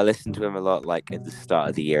 Well, I listened to him a lot at the start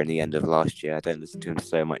of the year and the end of last year. I don't listen to him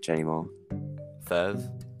so much anymore. Fairs.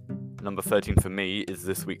 Number 13 for me is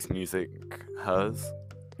this week's music, Hers.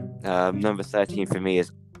 Number 13 for me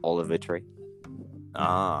is Oliver Tree.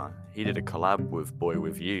 He did a collab with Boy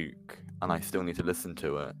With Uke, and I still need to listen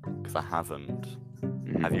to it, because I haven't.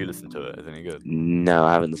 Have you listened to it? Is it any good? No,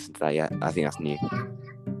 I haven't listened to that yet. I think that's new.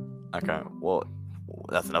 Okay, well,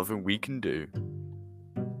 that's another thing we can do.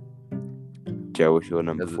 Joe, what's your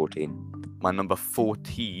number 14? My number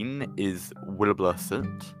 14 is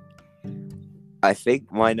Wilblesset. I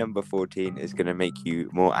think my number 14 is going to make you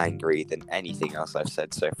more angry than anything else I've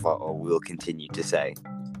said so far, or will continue to say.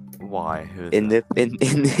 Why? In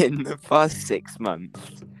the past 6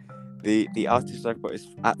 months, the artist I've got is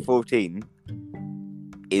at 14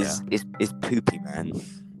 is Poopy Man.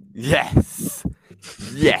 Yes.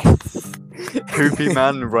 Yes. Poopy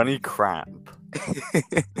Man, runny crap.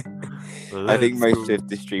 I think most of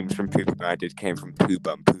the streams from Poopy Man I did came from Poo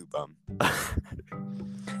Bum.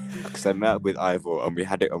 Because I met up with Ivor and we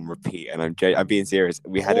had it on repeat, and I'm being serious.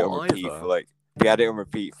 We had it on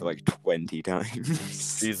repeat for 20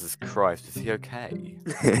 times. Jesus Christ, is he okay?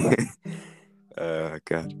 Oh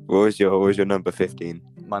God. What was your number 15?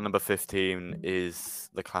 My number 15 is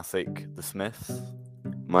the classic The Smiths.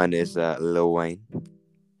 Mine is Lil Wayne.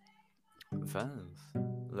 Fans.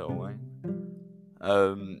 Lil Wayne.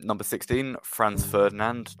 Number 16, Franz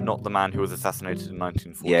Ferdinand, not the man who was assassinated in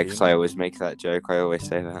 1914. Yeah, because I always make that joke. I always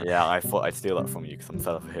say that. Yeah, I thought I'd steal that from you because I'm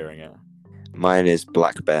fed up of hearing it. Mine is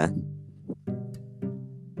Black Bear.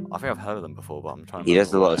 I think I've heard of them before, but I'm trying to. He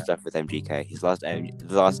does a lot of stuff with MGK. The last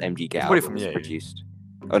MGK album was produced.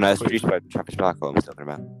 Oh no, it's produced by Travis Barker. What I'm talking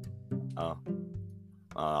about. Oh.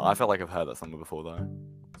 I felt like I've heard that somewhere before though.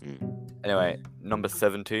 Anyway, number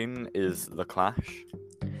 17 is The Clash.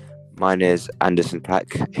 Mine is Anderson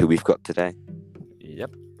 .Paak, who we've got today.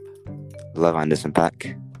 Yep. Love Anderson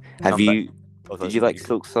 .Paak. Did you like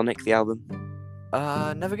Silk Sonic, the album?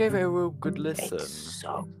 Never gave it a real good listen. It's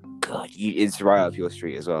so good. It's right up your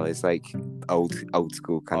street as well. It's like old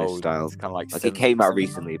school kind of style. It's kind of like it came out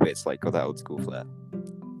recently, but it's like got that old school flair.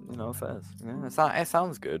 Fair. Yeah, it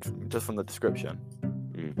sounds good just from the description.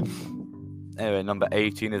 Anyway, number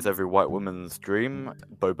 18 is Every White Woman's Dream,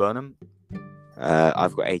 Bo Burnham.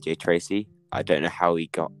 I've got AJ Tracey. I don't know how he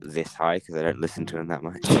got this high because I don't listen to him that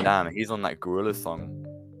much. Damn, he's on that Gorilla song.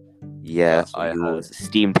 Yeah, I heard.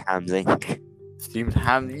 Steamed Hams Inc. Steamed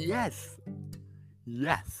ham, yes.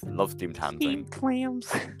 Love steamed hams. Steamed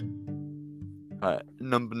clams.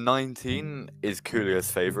 Number 19 is Coolio's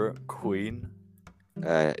favorite, Queen.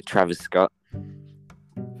 Travis Scott.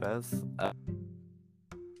 Fairs.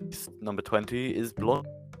 Number 20 is Blonde.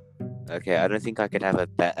 Okay, I don't think I could have a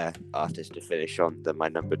better artist to finish on than my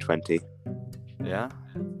number 20. Yeah?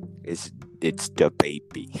 It's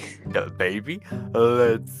DaBaby. DaBaby?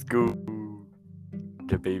 Let's go.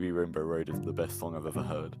 DaBaby Rainbow Road is the best song I've ever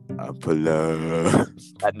heard. Apollo.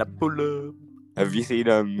 And Apollo. Have you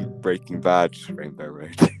seen Breaking Bad Rainbow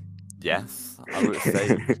Road? Yes, I would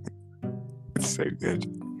say. It's so good.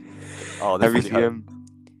 Oh, have you seen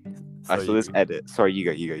I So saw this edit. Sorry, you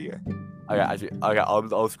go. I was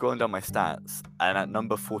scrolling down my stats, and at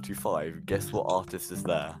number 45, guess what artist is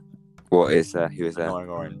there? What is there? Who is there? Annoying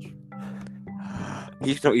Orange.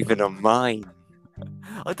 He's not even on mine.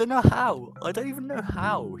 I don't know how. I don't even know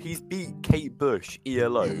how. He's beat Kate Bush,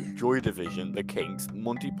 ELO, Joy Division, The Kinks,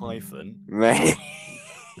 Monty Python. Man.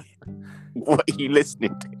 What are you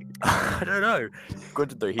listening to? I don't know.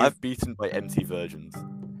 Granted though, he's beaten by MC Virgins.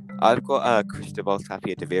 I've got Cristobal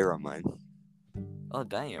Tapia de Vera on mine. Oh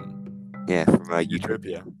damn. Yeah, from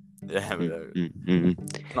Utopia. Yeah,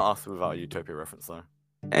 not us without a Utopia reference though.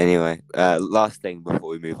 Anyway, last thing before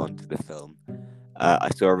we move on to the film. I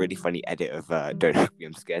saw a really funny edit of Don't Hug Me,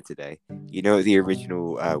 I'm Scared Today. You know, the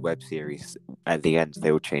original web series, at the end,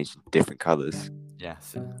 they all changed different colours.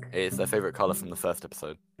 Yes. It's their favourite colour from the first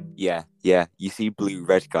episode. Yeah. You see blue,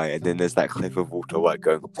 red guy, and then there's that clip of Walter White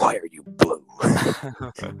going, "Why are you blue?"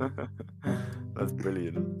 That's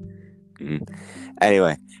brilliant.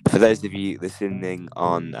 Anyway, for those of you listening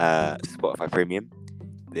on Spotify Premium,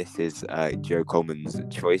 this is Joe Coleman's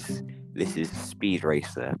choice. This is Speed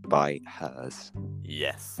Racer by Hers.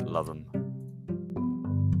 Yes, love them.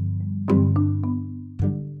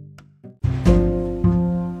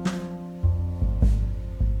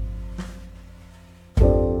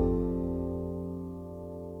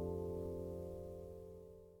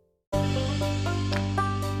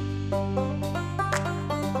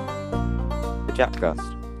 The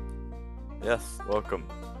Japcast. Yes, welcome.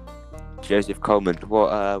 Joseph Coleman,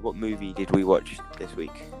 what movie did we watch this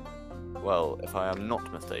week? Well, if I am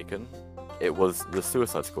not mistaken, it was the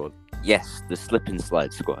Suicide Squad. Yes, the Slip and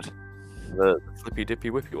Slide Squad. The Slippy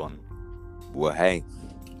Dippy Whippy one. Well, hey.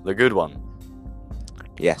 The good one.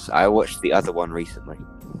 Yes, I watched the other one recently.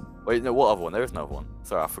 Wait, no, what other one? There is no other one.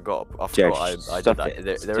 Sorry, I forgot. I did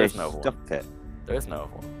that. There is no other one. Stop it. There is no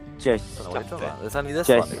other one. Just I don't know what stop you're it. talking about. There's only this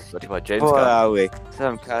Just- one. It's got by James What Gunn. are we?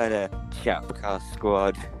 Some kind of Japcast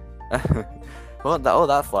squad. Well,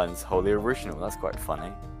 that line's wholly original. That's quite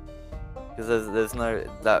funny. Because there's no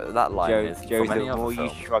that line is Joe, from any the other more film.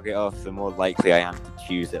 you shrug it off, the more likely I am to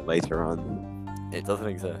choose it later on. It doesn't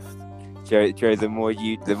exist. Joe, the more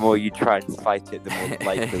you try and fight it, the more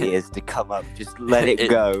likely it is to come up. Just let it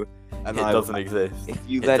go. And It doesn't exist. If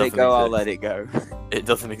you let it go, I'll let it go. It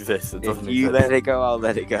doesn't exist. It doesn't If you exist. let it go, I'll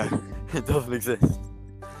let it go. It doesn't exist.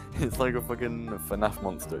 It's like a fucking FNAF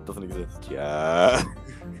monster. It doesn't exist. Yeah.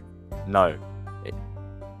 No. It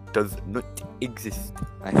does not exist.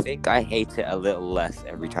 I think I hate it a little less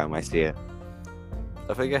every time I see it.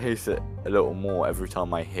 I think I hate it a little more every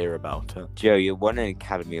time I hear about it. Joe, you won an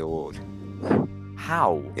Academy Award.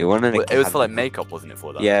 How? You won an It was for like makeup, wasn't it,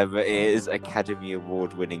 for that? Yeah, but it is Academy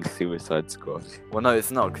Award winning Suicide Squad. Well, no,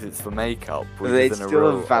 it's not, because it's for makeup. But which it's isn't still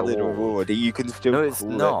a real valid award. You can still No, it's call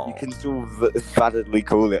not. It. You can still validly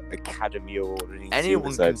call it Academy Award winning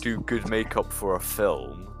Anyone Suicide can do good makeup for a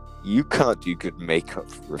film. You can't do good makeup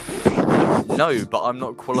for a film. No, but I'm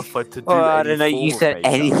not qualified to do Well, I any don't know, you form of said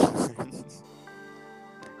makeup. anything.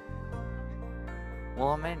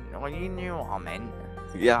 Well, you knew what I meant.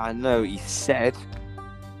 Yeah, I know, he said.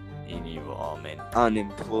 You knew what I meant.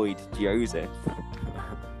 Unemployed Joseph.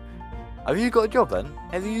 Have you got a job then?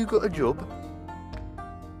 Have you got a job?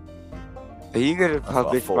 Are you going to That's what I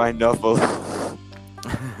publish thought. my novel?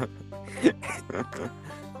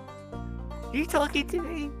 You talking to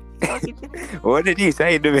me? What did you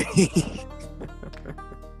say to me?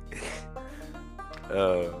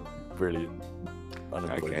 Brilliant.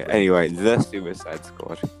 Okay. Anyway, the Suicide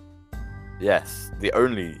Squad. Yes, the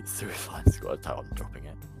only Suicide Squad. I'm dropping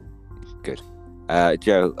it. Good.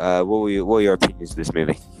 Joe, what were your opinions of this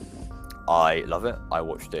movie? I love it. I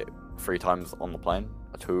watched it 3 times on the plane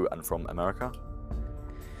to and from America.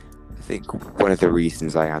 I think one of the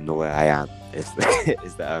reasons I am the way I am is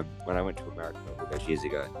that when I went to America all those years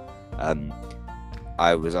ago,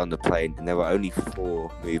 I was on the plane and there were only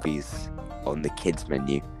 4 movies on the kids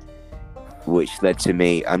menu, which led to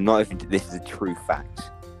me. This is a true fact.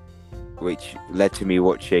 Which led to me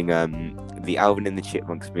watching the Alvin and the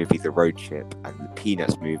Chipmunks movie, The Road Trip, and the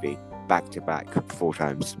Peanuts movie back to back 4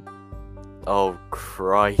 times. Oh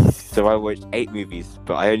Christ! So I watched 8 movies,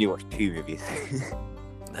 but I only watched 2 movies.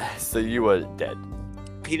 So you were dead.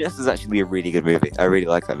 Peanuts is actually a really good movie. I really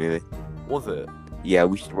like that movie. Was it? Yeah,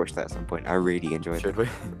 we should watch that at some point. I really enjoyed it. Should we?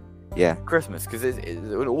 Yeah. Christmas, because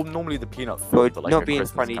normally the Peanut Well, films are like not a being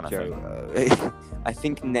Christmas funny, kind of Joe. thing. I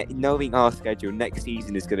think knowing our schedule, next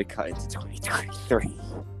season is going to cut into 2023.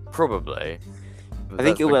 Probably. I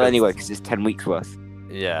think it will anyway, because it's 10 weeks worth.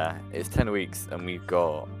 Yeah, it's 10 weeks, and we've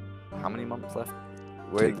got how many months left?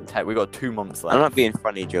 We've got 2 months left. I'm not being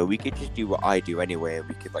funny, Joe. We could just do what I do anyway, and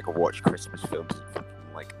we could watch Christmas films in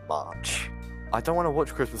like March. I don't want to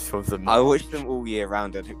watch Christmas films in March. I watch them all year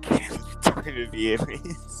round. I don't care what the time of year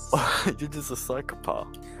is. You're just a psychopath.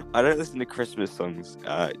 I don't listen to Christmas songs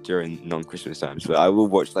during non-Christmas times, but I will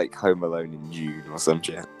watch Home Alone in June or some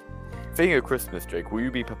shit. Speaking of Christmas, Jake, will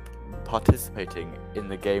you be participating in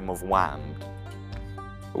the game of Whammed?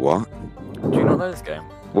 What? Do you not know this game?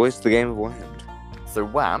 What is the game of Whammed? So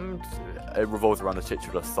Whammed, it revolves around the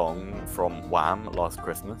titular song from Wham! Last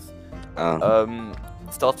Christmas.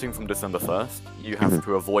 Starting from December 1st, you have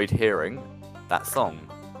to avoid hearing that song.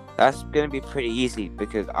 That's gonna be pretty easy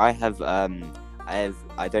because I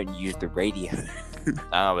don't use the radio.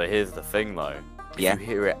 But here's the thing though. If Yeah. you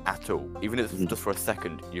hear it at all, even if it's just for a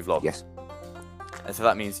second, you've lost. Yes. And so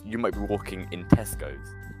that means you might be walking in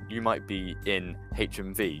Tesco's. You might be in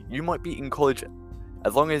HMV. You might be in college.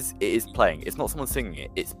 As long as it is playing, it's not someone singing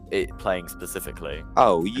it. It's playing specifically.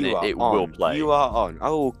 Oh, It will play. You are on. I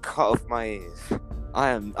will cut off my ears.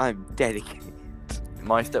 I'm dedicated.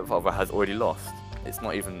 My stepfather has already lost. The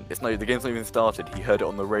game's not even started. He heard it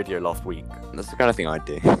on the radio last week. That's the kind of thing I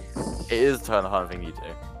do. It is the kind of thing you do.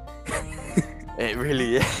 It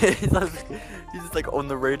really is. He's just on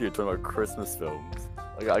the radio talking about Christmas films.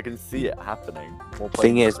 I can see it happening.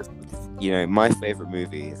 Thing is, my favorite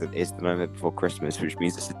movie is The Nightmare Before Christmas, which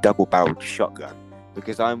means it's a double-barreled shotgun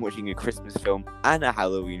because I'm watching a Christmas film and a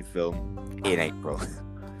Halloween film in April.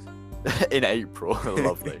 In April,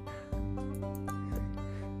 lovely.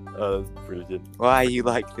 That's brilliant. Why are you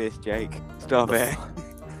like this, Jake? Stop it.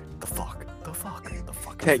 The fuck.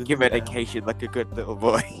 Take your medication like a good little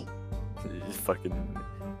boy. You're just fucking,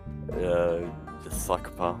 just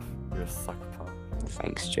psychopath. You're a psychopath.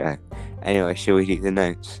 Thanks, Jack. Anyway, shall we do the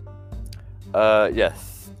notes?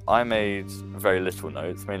 Yes. I made very little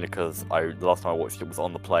notes, mainly because the last time I watched it was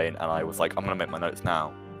on the plane, and I was like, I'm gonna make my notes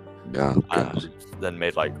now. Oh, God. And then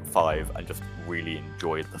made 5 and just really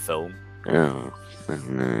enjoyed the film. Oh,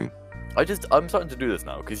 no. I'm starting to do this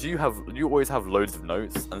now because you always have loads of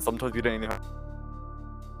notes, and sometimes you don't even have.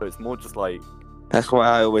 So it's more just That's why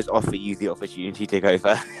I always offer you the opportunity to go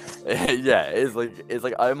first. Yeah, it's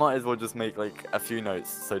like I might as well just make a few notes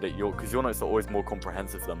so that because your notes are always more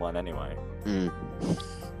comprehensive than mine anyway.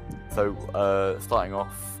 So starting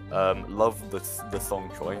off, love the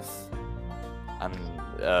song choice, and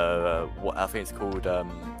what I think it's called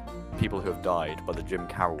People Who Have Died by the Jim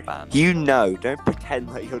Carroll Band. Don't pretend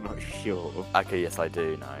like you're not sure. Okay, yes I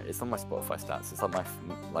do know. It's on my Spotify stats. It's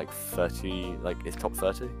my 30, it's top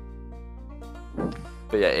 30.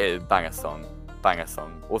 But yeah, banger song.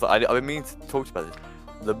 Also, I've been meaning to talk about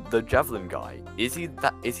this. The Javelin guy, I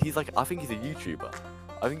think he's a YouTuber.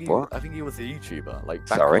 I think he was a YouTuber, back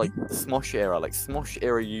in, Smosh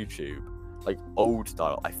era YouTube, old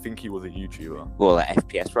style. I think he was a YouTuber. Well,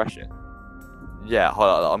 FPS Russia. Yeah, hold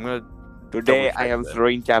on, I'm gonna. Today I am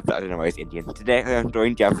throwing javelin. I don't know why it's Indian. Today I am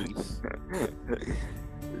throwing javelin.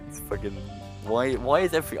 It's fucking. Why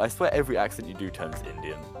is I swear every accent you do turns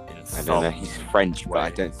Indian. I don't know. He's French, but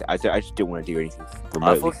I just don't want to do anything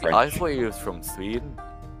remotely French. I thought he was from Sweden.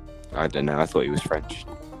 I don't know. I thought he was French.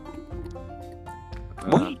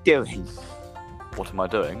 What are you doing? What am I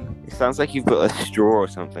doing? It sounds like you've got a straw or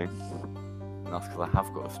something. That's because I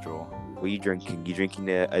have got a straw. What are you drinking? You drinking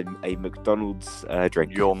a McDonald's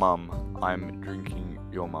drink? Your mum. I'm drinking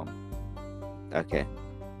your mum. Okay.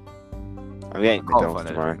 I'm getting McDonald's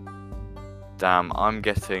tomorrow. Damn, I'm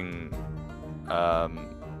getting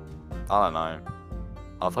I don't know.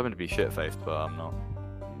 I was hoping to be shit faced, but I'm not.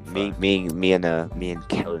 Me and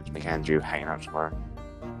Kellen McAndrew hanging out tomorrow.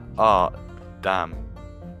 Oh, damn.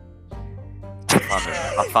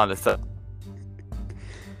 I found it.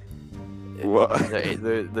 What?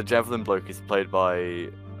 The javelin bloke is played by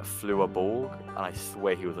Fleur Borg, and I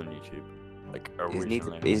swear he was on YouTube. Like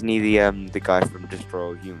originally. Isn't he the guy from Destroy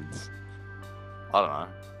All Humans? I don't know.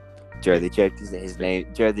 Joe, the joke is that his name.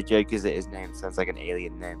 Joe, the joke is that his name sounds like an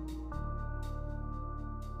alien name.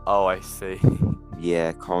 Oh, I see.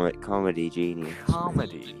 Yeah, comedy genius.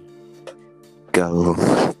 Comedy. Go.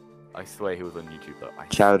 I swear he was on YouTube though.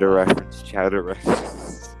 Chowder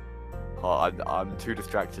reference. Oh, I'm too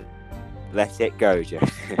distracted. Let it go, Joe.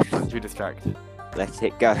 I'm too distracted. Let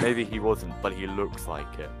it go. Maybe he wasn't, but he looks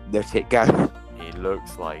like it. Let it go. He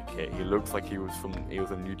looks like it. He looks like he was on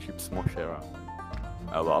YouTube Smosh era.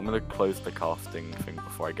 Oh, well, I'm gonna close the casting thing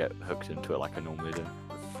before I get hooked into it like I normally do.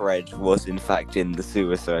 Fred was in fact in the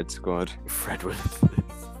Suicide Squad. Fred was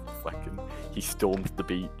fucking. He stormed the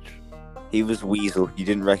beach. He was Weasel. You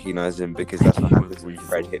didn't recognize him because that's what happens when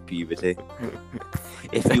Fred hit puberty.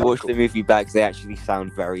 If you watch the movie back, they actually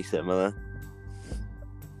sound very similar.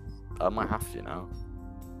 I might have to now.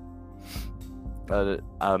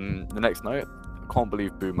 The next note. Can't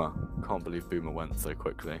believe Boomer went so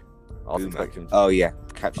quickly. I was expecting. Oh yeah,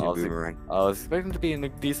 Captain Boomerang. I was expecting him to be in a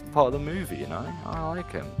decent part of the movie. You know, I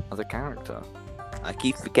like him as a character. I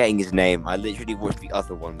keep forgetting his name. I literally watched the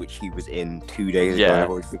other one, which he was in 2 days ago. Yeah, I've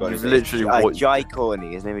already forgotten his literally name. watched. Jai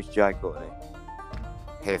Courtney. His name is Jai Courtney.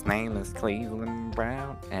 His name is Cleveland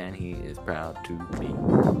Brown, and he is proud to be.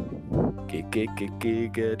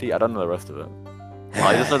 I don't know the rest of it.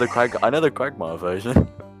 I just know the Craig. I know the Quagmire version.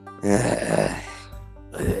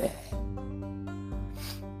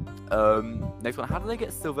 Next one. How did they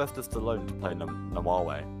get Sylvester Stallone to play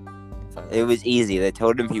Namawe? It was easy. They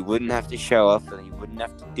told him he wouldn't have to show off and he wouldn't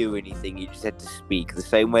have to do anything. He just had to speak. The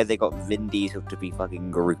same way they got Vin Diesel to be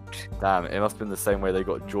fucking Groot. Damn, it must have been the same way they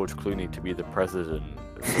got George Clooney to be the president,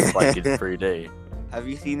 like in 3D. Have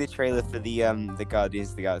you seen the trailer for the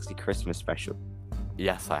Guardians of the Galaxy Christmas special?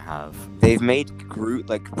 Yes, I have. They've made Groot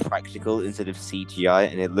like practical instead of CGI,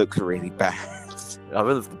 and it looks really bad. I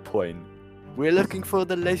mean, that's the point. We're looking for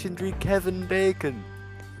the legendary Kevin Bacon.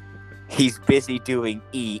 He's busy doing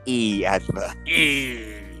EE advert.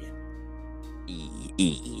 E.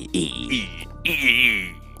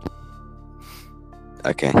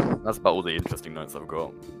 Okay. That's about all the interesting notes I've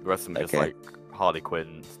got. The rest of them just like Harley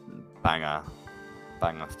Quinn, banger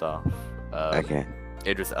stuff. Okay.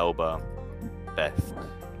 Idris Elba, best.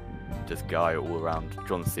 Just guy all around.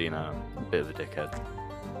 John Cena, bit of a dickhead.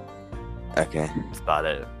 Okay. That's about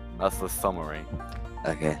it. That's the summary.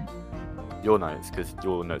 Okay. Your notes, because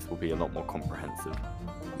your notes will be a lot more comprehensive.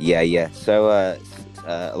 Yeah. So,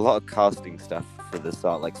 a lot of casting stuff for the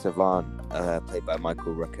start, like Savant, played by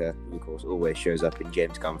Michael Rooker, who of course always shows up in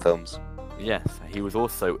James Gunn films. Yes, he was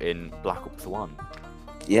also in Black Ops 1.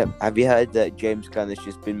 Yep. Have you heard that James Gunn has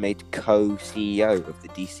just been made co-CEO of the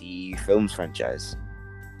DCEU films franchise?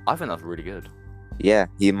 I think that's really good. Yeah,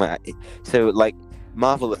 he might. So, like,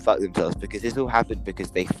 Marvel have fucked themselves because this all happened because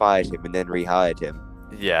they fired him and then rehired him.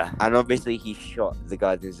 Yeah. And obviously he shot the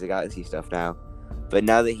Guardians of the Galaxy stuff now. But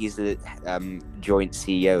now that he's the joint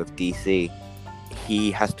CEO of DC,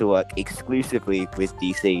 he has to work exclusively with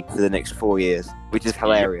DC for the next 4 years, which is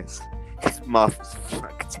hilarious. Because Marvel's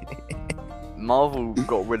fucked. Marvel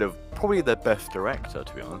got rid of probably their best director,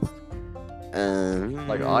 to be honest.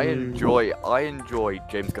 Like, I enjoy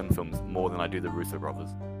James Gunn films more than I do the Russo brothers.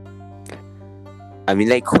 I mean,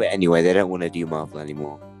 they quit anyway. They don't want to do Marvel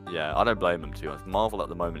anymore. Yeah, I don't blame them, to be honest. Marvel at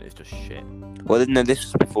the moment is just shit. Well, no, this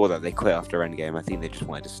was before that. They quit after Endgame. I think they just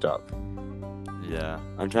wanted to stop. Yeah.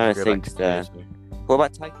 I'm trying to think. What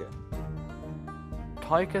about Taika?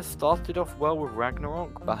 Taika started off well with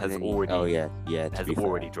Ragnarok, but has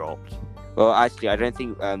already dropped. Well, actually, I don't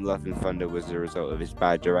think Love and Thunder was a result of his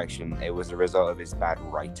bad direction. It was a result of his bad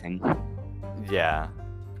writing. Yeah.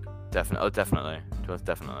 Definitely. Oh, definitely.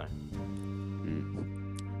 Definitely.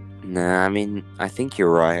 Nah, I mean, I think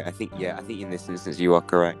you're right. I think in this instance you are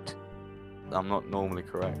correct. I'm not normally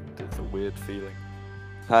correct. It's a weird feeling.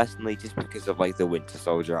 Personally, just because of like the Winter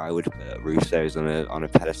Soldier, I would put Russo's on a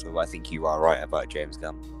pedestal. I think you are right about James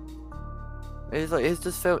Gunn. It's like his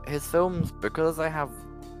films, because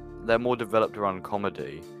they're more developed around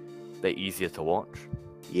comedy. They're easier to watch.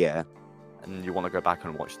 Yeah. And you want to go back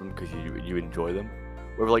and watch them because you enjoy them.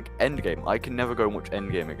 With like Endgame, I can never go and watch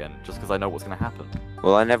Endgame again just because I know what's gonna happen.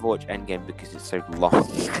 Well, I never watch Endgame because it's so long.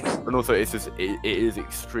 And also, it is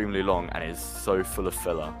extremely long and it's so full of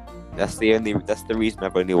filler. That's the reason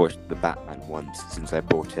I've only watched the Batman once since I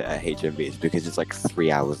bought it at HMV. Is because it's like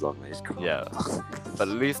 3 hours long. It's cool. Yeah, but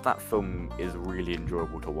at least that film is really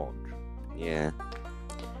enjoyable to watch. Yeah.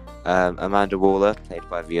 Amanda Waller, played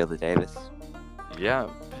by Viola Davis. Yeah,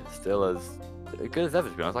 still as good as ever.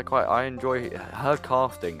 To be honest, I enjoy her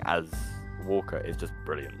casting as Walker is just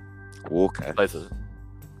brilliant. Walker. It's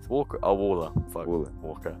Walker. Oh, Waller. Fuck. Waller.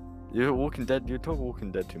 Walker. You're Walking Dead. You talk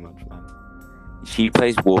Walking Dead too much, man. She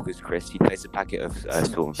plays Walker's Chris. She plays a packet of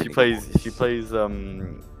salt. She plays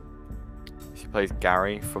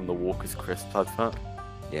Gary from the Walker's Crisp advert.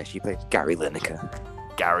 Yeah, she plays Gary Lineker.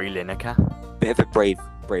 Gary Lineker. Bit of a brave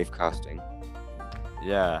casting.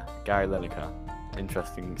 Yeah, Gary Lineker.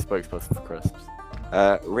 Interesting spokesperson for crisps.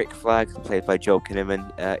 Rick Flag, played by Joel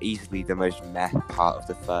Kinnaman, easily the most meh part of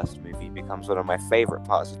the first movie, becomes one of my favourite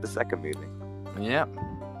parts of the second movie. Yeah,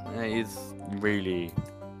 he's really,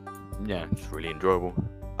 just really enjoyable.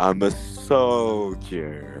 I'm a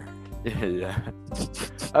soldier. Yeah.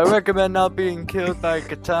 I recommend not being killed by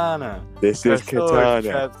Katana. This is Katana.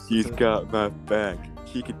 Traps. She's got my back.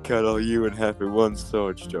 She could cut all you in half in one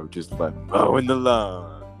sword stroke, just like mowing the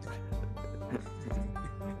lawn.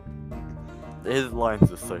 His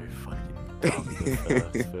lines are so fucking dumb in the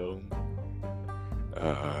first film.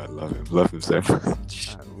 I love him so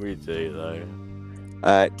much. We do though.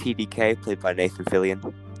 TDK, played by Nathan Fillion.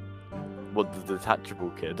 What, the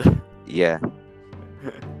detachable kid? Yeah.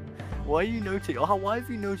 Why are you noting? Why have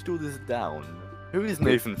you noted all this down? Who is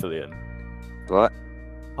Nathan Fillion? What?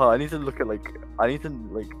 Oh, I need to know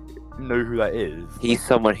who that is. He's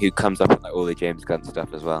someone who comes up with like all the James Gunn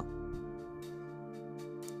stuff as well.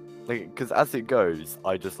 Like, because as it goes,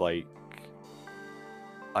 I just I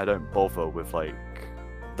don't bother with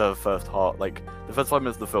the first half, the first 5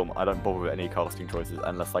 minutes of the film. I don't bother with any casting choices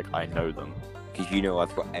unless I know them. Because you know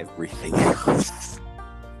I've got everything else.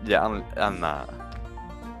 Yeah, and that.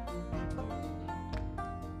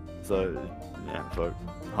 So yeah, so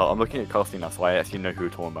I'm looking at casting now, so I actually know who we're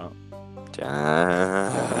talking about.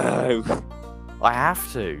 Joe. I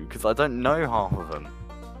have to, because I don't know half of them.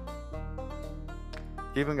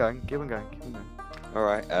 Keep on going.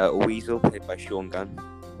 Alright, Weasel, played by Sean Gunn.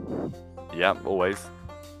 Yeah, always.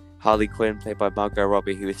 Harley Quinn, played by Margot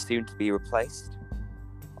Robbie, who is soon to be replaced.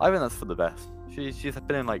 I think that's for the best. She's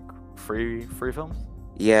been in three films.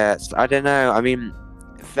 Yes, I don't know. I mean,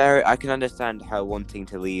 I can understand her wanting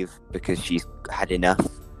to leave because she's had enough.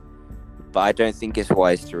 But I don't think it's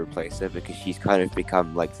wise to replace her because she's kind of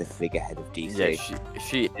become the figurehead of DC. Yeah,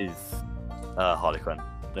 she is Harley Quinn.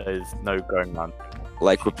 There's no going around.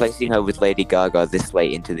 Replacing her with Lady Gaga this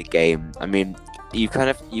late into the game. I mean, you've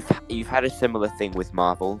had a similar thing with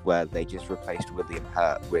Marvel where they just replaced William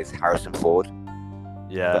Hurt with Harrison Ford.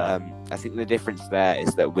 Yeah. But I think the difference there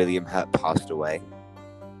is that William Hurt passed away.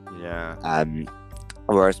 Yeah.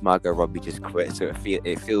 Whereas Margot Robbie just quit, so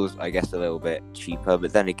it feels, I guess, a little bit cheaper.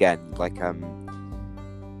 But then again,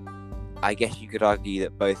 I guess you could argue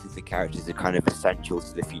that both of the characters are kind of essential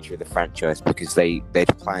to the future of the franchise because they'd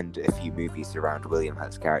planned a few movies around William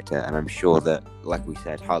Hurt's character, and I'm sure that, like we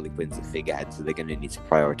said, Harley Quinn's a figurehead, so they're going to need to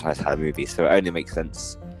prioritize her movies. So it only makes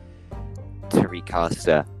sense to recast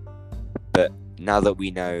her. But now that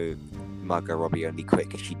we know Margot Robbie only quit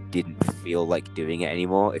because she didn't feel like doing it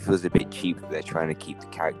anymore, it feels a bit cheap that they're trying to keep the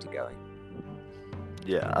character going.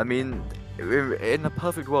 Yeah, I mean, in a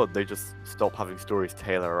perfect world, they just stop having stories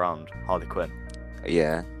tailor around Harley Quinn.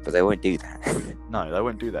 Yeah, but they won't do that. No, they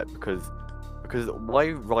won't do that because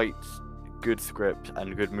why write good script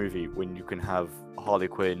and good movie when you can have Harley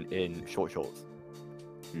Quinn in short shorts?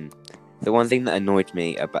 The one thing that annoyed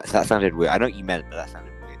me about that sounded weird. I know what you meant, but that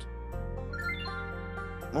sounded weird.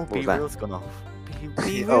 Oh, B-Real's gone off.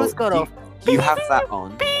 B-Real's gone off. You have that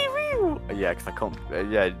on. B-Real! Yeah, because I can't.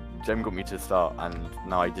 Jem got me to start, and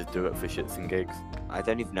now I just do it for shits and gigs. I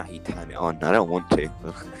don't even know how you turn it on. I don't want to.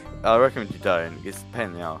 I recommend you don't. It's a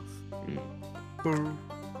pain in the ass.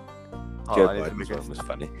 Joe Biden's one was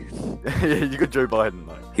funny. Yeah, you got Joe Biden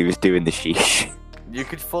though. He was doing the sheesh. You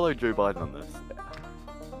could follow Joe Biden on this.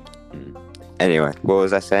 Anyway, what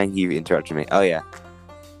was I saying? You interrupted me. Oh yeah.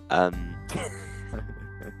 I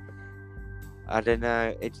don't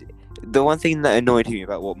know. It's the one thing that annoyed me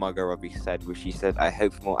about what Margot Robbie said was she said, "I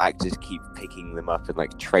hope more actors keep picking them up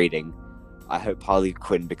and trading. I hope Harley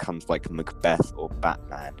Quinn becomes like Macbeth or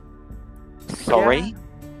Batman." Sorry.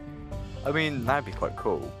 I mean, that'd be quite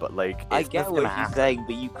cool, but like, I it's get never what gonna you're happen. saying,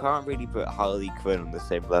 but you can't really put Harley Quinn on the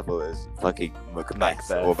same level as fucking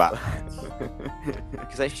Macbeth or Batman.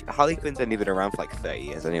 Because Harley Quinn's only been around for like 30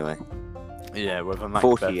 years anyway. Yeah, whether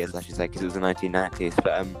 40 years, I should say, because it was the 1990s.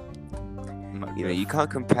 But you know, you can't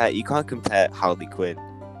compare Harley Quinn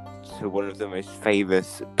to one of the most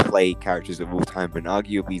famous play characters of all time, and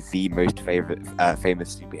arguably the most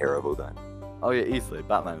famous superhero of all time. Oh yeah, easily.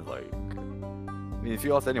 Batman's like. I mean, if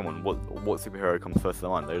you ask anyone what superhero comes first to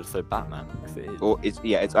mind, they just say Batman. 'Cause it is. Or it's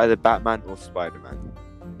either Batman or Spider-Man.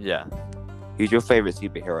 Yeah. Who's your favorite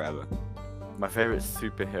superhero ever? My favorite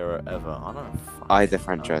superhero ever. I don't know. Either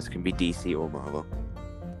franchise can be DC or Marvel.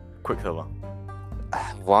 Quicksilver.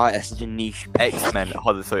 Why? That's such a niche. X-Men.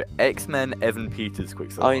 Hold on, sorry. X-Men. Evan Peters.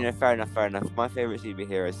 Quicksilver. Oh, you know, fair enough. My favorite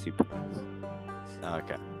superhero is Superman.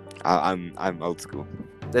 Okay. I'm old school.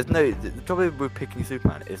 There's no. The trouble with picking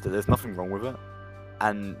Superman is that there's nothing wrong with it,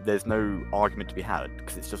 and there's no argument to be had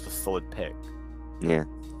because it's just a solid pick. Yeah.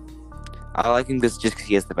 I like him just because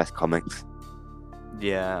he has the best comics.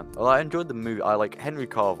 Yeah. Well, I enjoyed the movie. I like Henry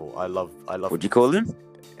Cavill. I love. What'd you call him?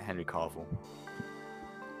 Henry Cavill.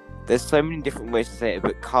 There's so many different ways to say it,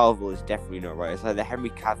 but Carville is definitely not right. It's either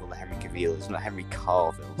Henry Cavill or Henry Cavill. It's not Henry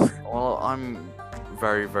Carville. Well, I'm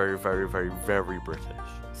very, very, very, very, very British,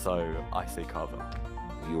 so I say Cavill.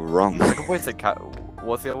 You're wrong. I can always say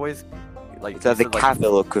what's the always like? It's either like,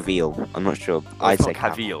 Cavill or Cavill. I'm not sure. well, I'd it's say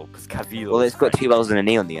not Cavill. Cavill because Cavill. Well, is it's got French. 2 L's and an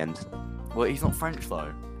E on the end. Well, he's not French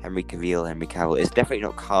though. Henry Cavill, Henry Cavill. It's definitely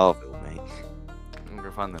not Carville, mate. I'm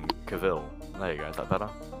gonna find them. Cavill. There you go. Is that better?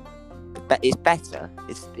 It's better.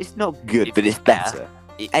 It's not good, It's but it's better.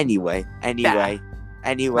 Anyway. I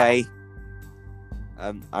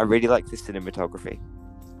really like the cinematography.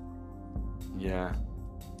 Yeah.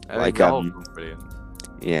 Like, the whole film's brilliant.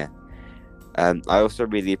 Yeah. I also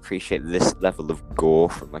really appreciate this level of gore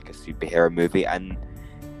from like a superhero movie, and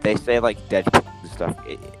they say like Deadpool and stuff.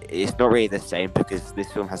 It's not really the same because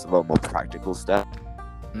this film has a lot more practical stuff.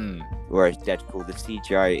 Whereas Deadpool, the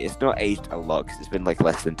CGI, it's not aged a lot because it's been like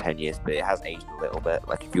less than 10 years, but it has aged a little bit.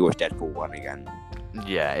 Like if you watch Deadpool 1 again.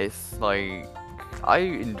 Yeah, it's like I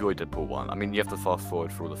enjoyed Deadpool 1. I mean, you have to fast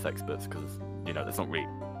forward for all the sex bits because you know there's not really.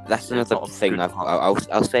 That's It's another not a thing. good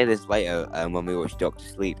I'll say this later when we watch Doctor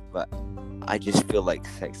Sleep, but I just feel like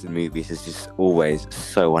sex in movies is just always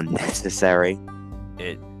so unnecessary.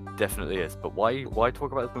 It definitely is. But why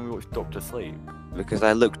talk about this when we watch Doctor Sleep? Because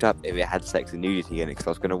I looked up if it had sex and nudity in it because I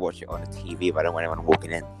was going to watch it on a TV, but I don't want anyone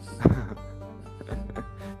walking in.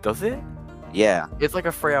 Does it? Yeah. It's like a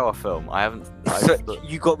 3-hour film. I haven't. So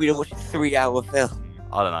you got me to watch a 3-hour film.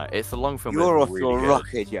 I don't know. It's a long film. You're but off it's your really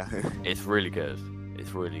rocket, Joe. good. It's really good.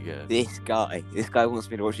 It's really good. This guy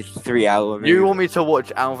wants me to watch a 3-hour movie. You want me to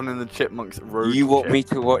watch Alvin and the Chipmunks Road You want Trip? me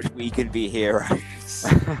to watch We Can Be Heroes.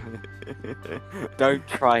 Don't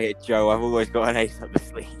try it, Joe. I've always got an ace up the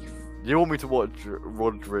sleeve. You want me to watch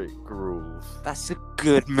Roderick Rules? That's a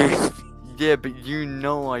good movie. Yeah, but you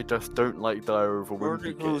know I just don't like Diary of a Wimpy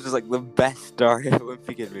Roderick Kid. Rules is like the best Diary of a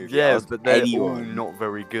Wimpy Kid movie. Yeah, Ask but they're all anyone. not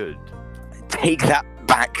very good. Take that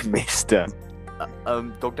back, mister.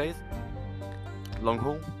 Dog Days? Long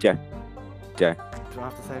Haul? Joe. Do I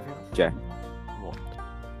have to say anything else? Joe. What?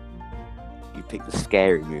 You picked the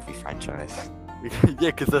scary movie franchise. Yeah,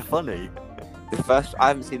 because they're funny. I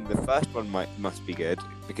haven't seen the first one. Must be good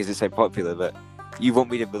because it's so popular. But you want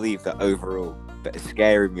me to believe that overall, that a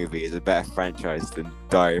scary movie is a better franchise than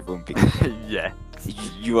Diary of a Wimpy Kid? Yeah.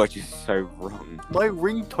 You are just so wrong. My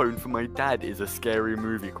ringtone for my dad is a scary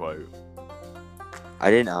movie quote.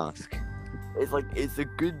 I didn't ask. It's like it's a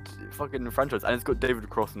good fucking franchise, and it's got David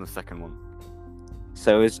Cross in the second one.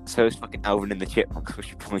 So is fucking Alvin and the Chipmunks. What's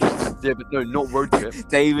your point? Yeah, but no, not Road Trip.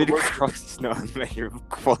 David Cross is not a measure of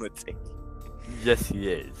quality. Yes, he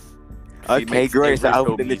is. He Okay, makes great. So every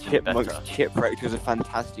Alvin film and the even Chipmunks better. Chipwrecked was a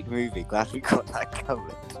fantastic movie. Glad we got that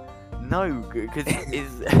covered. No, because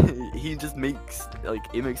he just makes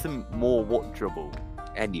it makes him more watchable.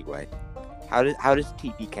 Anyway, how does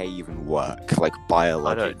TPK even work? Like I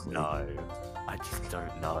biologically? don't know. I just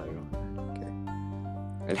don't know.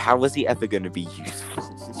 And how was he ever going to be useful?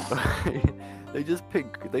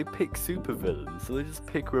 They pick super villains, so they just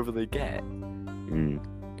pick whoever they get.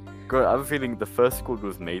 Great, I have a feeling the first squad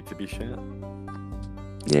was made to be shit.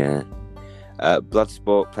 Yeah.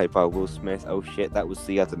 Bloodsport, played by Will Smith. Oh shit, that was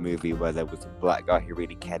the other movie where there was a black guy who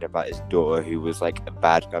really cared about his daughter, who was like a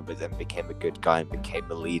bad guy, but then became a good guy and became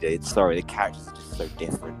a leader. Sorry, the characters are just so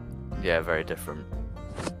different. Yeah, very different.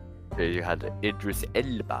 Yeah, you had Idris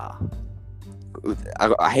Elba.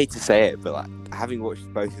 I hate to say it, but like having watched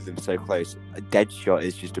both of them so close, Deadshot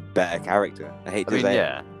is just a better character. I hate to say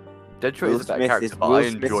yeah. Deadshot Will is a better Smith character, is but Will I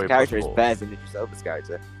Smith's enjoy character is Bloodsport. better than Idris Elba's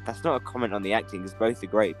character. That's not a comment on the acting, because both are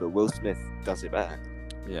great, but Will Smith does it better.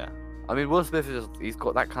 Yeah, I mean Will Smith he's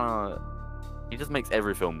got that kind of, he just makes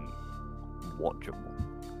every film watchable.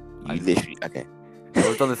 You literally okay.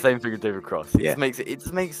 We've done the same thing with David Cross. It Yeah.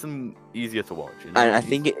 just makes them easier to watch. You know? And I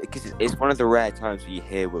think because it's one of the rare times where you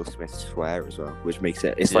hear Will Smith swear as well, which makes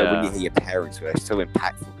it. It's like when you hear your parents swear, it's so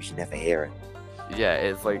impactful because you never hear it. Yeah,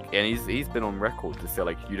 it's like, and he's been on record to say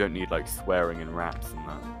like you don't need like swearing in raps and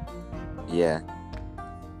that. Yeah.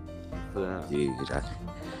 So, Dude, it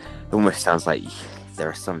almost sounds like there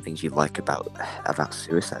are some things you like about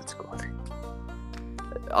Suicide Squad.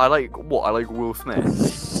 I like Will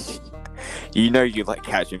Smith. You know you like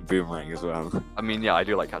Captain Boomerang as well. I mean, yeah, I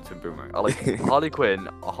do like Captain Boomerang. I like Harley Quinn,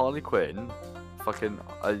 fucking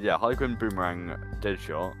Harley Quinn, Boomerang,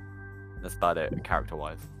 Deadshot. That's about it,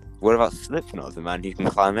 character-wise. What about Slipknot, the man who can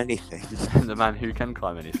climb anything? The man who can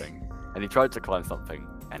climb anything, and he tried to climb something,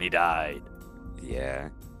 and he died. Yeah,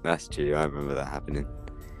 that's true. I remember that happening.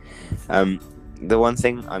 The one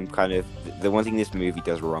thing this movie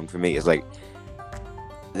does wrong for me is like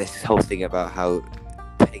this whole thing about how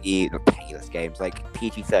Peggyless games, like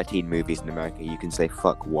PG-13 movies in America, you can say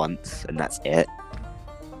fuck once and that's it.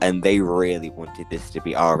 And they really wanted this to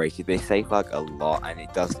be R-rated. They say fuck a lot, and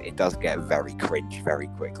it does get very cringe very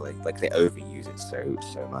quickly. Like they overuse it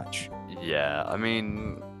so much. Yeah, I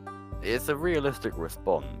mean, it's a realistic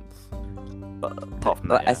response. But apart from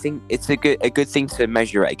that, I think it's a good thing to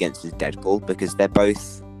measure it against is Deadpool, because they're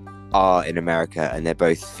both R in America and they're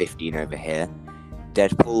both 15 over here.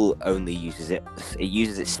 Deadpool only uses it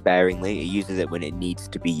sparingly. It uses it when it needs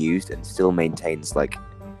to be used and still maintains like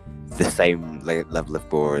the same level of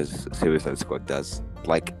gore as Suicide Squad does.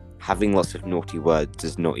 Like having lots of naughty words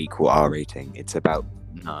does not equal R rating. It's about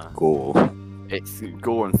gore. It's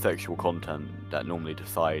gore and sexual content that normally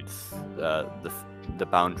decides the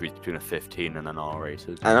boundaries between a 15 and an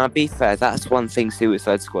R-rated. And I'll be fair, that's one thing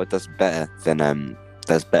Suicide Squad does better than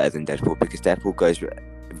Deadpool, because Deadpool goes.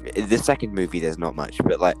 The second movie there's not much,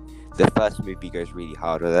 but like the first movie goes really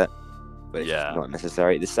hard with it, but it's just not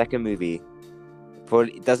necessary. The second movie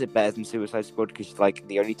probably does it better than Suicide Squad, because like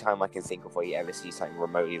the only time I can think of where you ever see something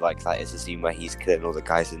remotely like that is the scene where he's killing all the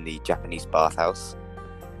guys in the Japanese bathhouse.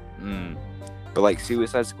 But like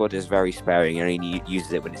Suicide Squad is very sparing and only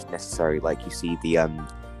uses it when it's necessary. Like you see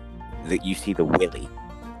the Willy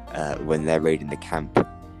when they're raiding the camp.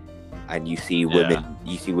 And you see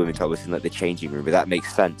women topless in like the changing room, but that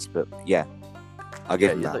makes sense. But yeah, I'll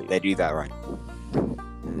give them that. Like, they do that right.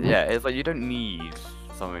 Yeah, it's like you don't need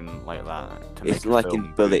something like that to It's make like a film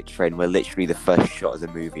in Bullet Train, where literally the first shot of the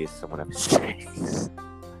movie is someone else's face.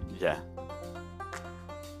 Yeah.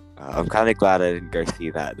 I'm kind of glad I didn't go see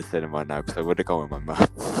that at the cinema now, because I would have gone with my mum.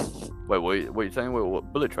 Wait, what are you saying?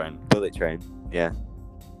 What, Bullet Train? Bullet Train, yeah.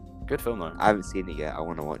 Good film though. I haven't seen it yet. I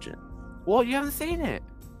want to watch it. What? You haven't seen it?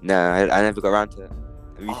 No, I never got around to it.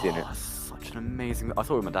 Have you seen it? Such an amazing. I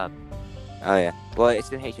saw it with my dad. Oh yeah. Well,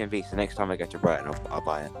 it's in HMV, so next time I go to Brighton, I'll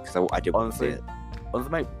buy it, because I did want to see it.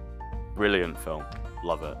 Honestly, mate, brilliant film.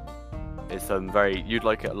 Love it. It's you'd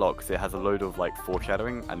like it a lot because it has a load of like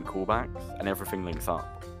foreshadowing and callbacks, and everything links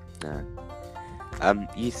up. Yeah.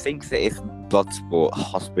 You think that if Bloodsport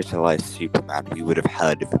hospitalized Superman, we would have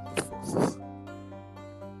heard of it before?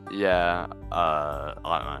 Yeah. I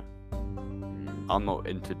don't know. I'm not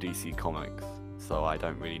into DC comics, so I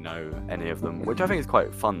don't really know any of them, which I think is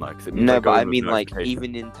quite fun, though. No, but I mean, like,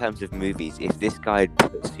 even in terms of movies, if this guy had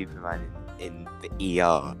put Superman in the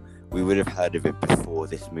ER, we would have heard of it before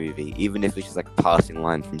this movie, even if it's just like a passing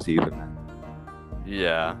line from Superman.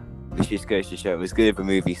 Yeah. Which just goes to show, as good of a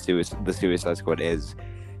movie the Suicide Squad is,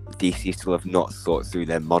 DC still have not thought through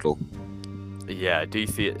their model. Yeah,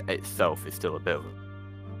 DC itself is still a bit of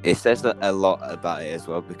It says a lot about it as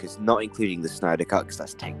well, because not including the Snyder Cut, because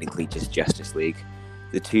that's technically just Justice League.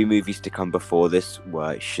 The two movies to come before this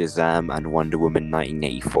were Shazam and Wonder Woman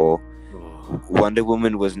 1984. Wonder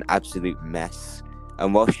Woman was an absolute mess.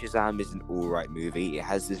 And while Shazam is an alright movie, it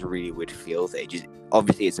has this really weird feel that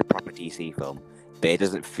obviously it's a proper DC film, but it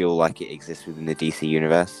doesn't feel like it exists within the DC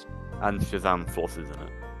universe. And Shazam flosses in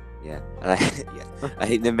it. Yeah, and I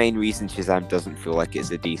think the main reason Shazam doesn't feel like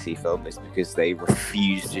it's a DC film is because they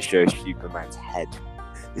refuse to show Superman's head.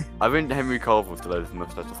 I think Henry Cavill still has his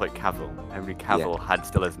mustache, just like Cavill. Henry Cavill had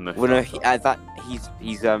still his mustache. Well, no,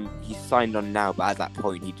 he's signed on now, but at that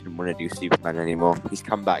point he didn't want to do Superman anymore. He's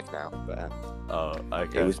come back now, but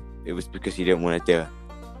okay. It was because he didn't want to do it.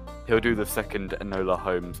 He'll do the second Enola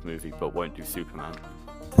Holmes movie, but won't do Superman.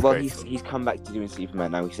 Well, he's come back to doing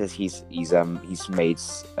Superman now. He says he's made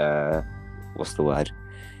what's the word?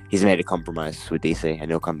 He's made a compromise with DC, and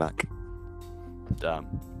he'll come back. Damn.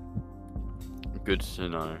 Good to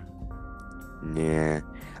know. Yeah,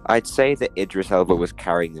 I'd say that Idris Elba was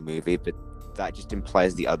carrying the movie, but that just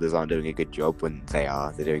implies the others aren't doing a good job when they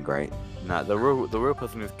are. They're doing great. Nah, the real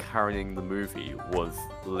person who's carrying the movie was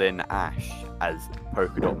Lynn Ash as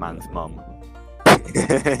Polka Dot Man's mum.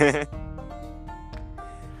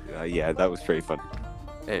 Yeah, that was pretty funny.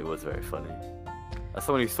 It was very funny. As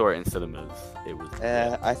someone who saw it in cinemas, it was.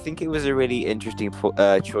 I think it was a really interesting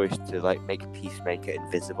choice to like make Peacemaker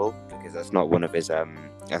invisible, because that's not one of his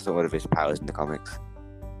powers in the comics.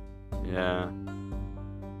 Yeah.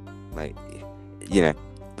 Like, you know,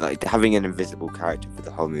 like having an invisible character for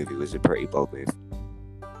the whole movie was a pretty bold move.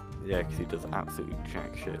 Yeah, because he does absolutely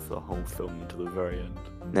jack shit for the whole film until the very end.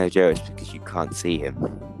 No, Joe, it's because you can't see him.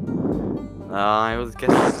 I was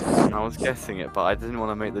guessing it, but I didn't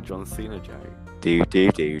want to make the John Cena joke. Do.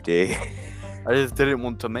 I just didn't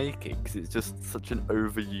want to make it because it's just such an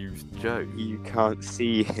overused joke. You can't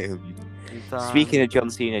see him. Speaking of John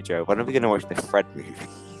Cena, Joe, when are we going to watch the Fred movie?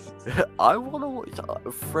 I want to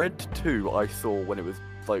watch Fred 2. I saw when it was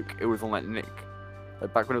on like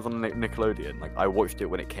back when it was on Nickelodeon. Like I watched it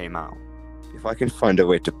when it came out. If I can find a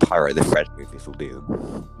way to pirate the Fred movies, we'll do them.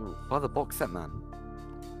 Ooh, buy the box set, man.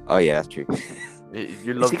 Oh yeah, that's true.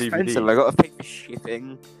 You love it's DVD. expensive. I got to pay for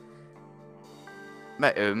shipping.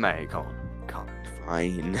 Mate, come on.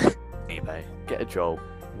 Fine. eBay. Get a job.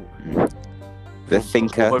 The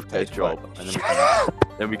Thinker. We'll both get a job, and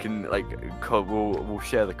then we can like we'll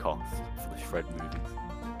share the cost for the Shred movies.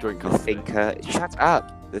 Joint The custody. Thinker. Shut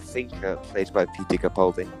up. The Thinker, played by Peter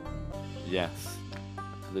Capaldi. Yes.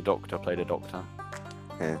 The Doctor played a doctor.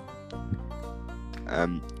 Yeah.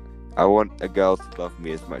 I want a girl to love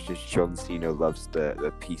me as much as John Cena loves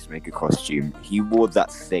the Peacemaker costume. He wore that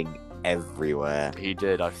thing everywhere. He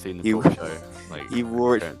did. I've seen the talk show. Like, he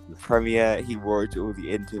wore it to the premiere. He wore it to all the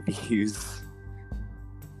interviews.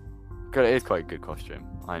 It is quite a good costume.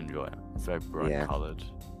 I enjoy it. It's very bright coloured.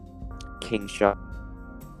 King Shark.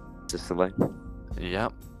 Stallone.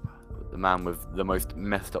 Yep. The man with the most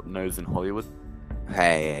messed up nose in Hollywood.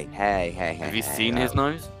 Hey. Have you seen his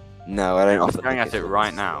nose? No, I don't. I'm staring at it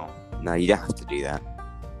right now. No, you don't have to do that.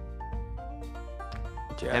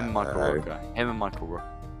 Him and Michael Rooker.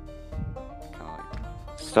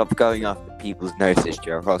 Stop going after people's noses,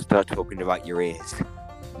 Joe. I'll start talking about your ears.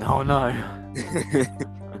 No.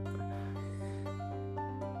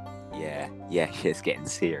 Yeah, shit's getting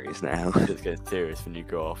serious now. Shit's getting serious when you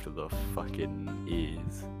go after the fucking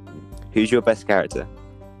ears. Who's your best character?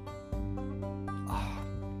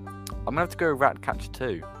 I'm gonna have to go Ratcatcher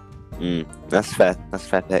 2. That's fair. That's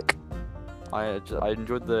fair pick. I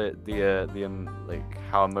enjoyed the like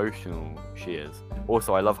how emotional she is.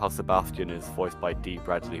 Also, I love how Sebastian is voiced by D.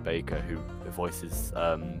 Bradley Baker, who voices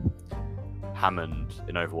Hammond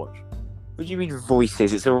in Overwatch. What do you mean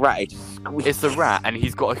voices? It's a rat. It's a rat, and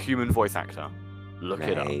he's got a human voice actor. Look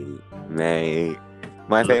it up. Mate.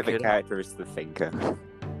 My favourite character is the Thinker.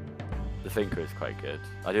 The Thinker is quite good.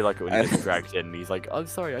 I do like it when he gets dragged in and he's like, I'm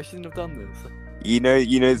sorry, I shouldn't have done this. You know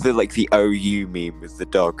the OU meme with the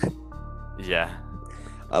dog? Yeah.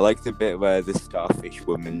 I like the bit where the starfish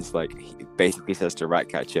woman's like, he basically says to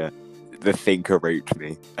Ratcatcher, the Thinker raped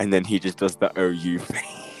me. And then he just does the OU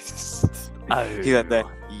face. Oh. He's like the,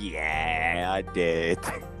 yeah, I did.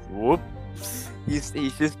 Whoops. He's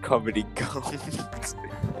just comedy gold.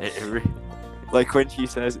 Like when she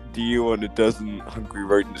says, do you want a dozen hungry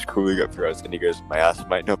rodents crawling up your ass? And he goes, my ass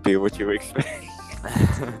might not be what you expect.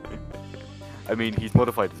 I mean, he's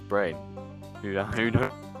modified his brain. Who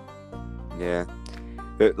knows? Yeah.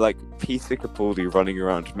 But like Peter Capaldi running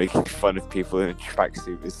around making fun of people in a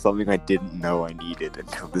tracksuit is something I didn't know I needed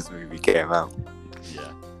until this movie came out.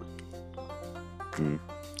 Yeah.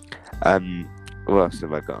 What else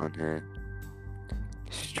have I got on here?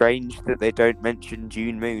 Strange that they don't mention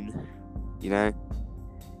June Moon. You know,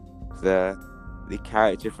 the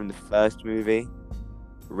character from the first movie,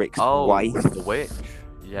 Rick's wife. The witch.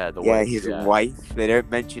 Yeah, the witch. His wife. They don't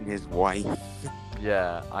mention his wife.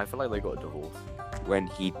 Yeah, I feel like they got a divorce. When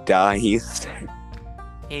he dies.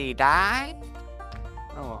 He died?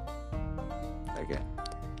 Oh well. Okay.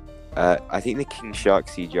 I think the King Shark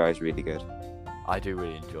CGI is really good. I do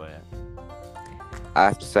really enjoy it. I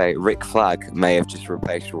have to say, Rick Flag may have just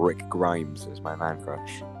replaced Rick Grimes as my man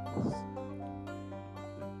crush.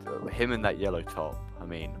 Him in that yellow top. I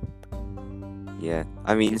mean. Yeah.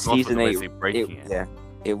 I mean, season 8. Yeah.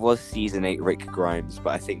 It was season 8 Rick Grimes,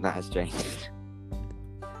 but I think that has changed.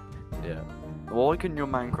 Yeah. Well, why couldn't your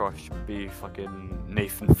man crush be fucking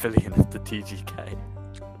Nathan Fillion of the TGK?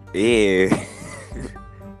 Ew.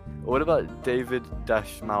 What about David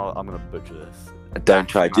Mal? I'm gonna butcher this. Don't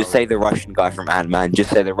try. Just say the Russian guy from Ant-Man. Just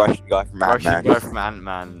say the Russian guy from Ant-Man. Russian guy from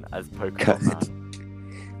Ant-Man as Pokemon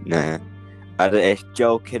Man. No. It's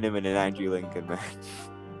Joel Kinnaman and Andrew Lincoln, man.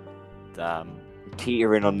 Damn.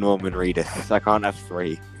 Teetering on Norman Reedus. I can't have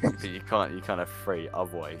 3. But you can't have 3,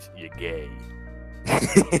 otherwise you're gay.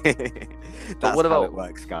 That's what how about it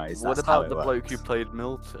works, guys. What That's how about it the works. bloke who played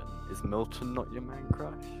Milton? Is Milton not your man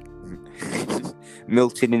crush?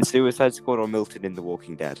 Milton in Suicide Squad or Milton in The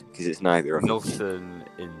Walking Dead? Because it's neither of them. Milton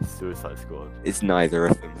in Suicide Squad. It's neither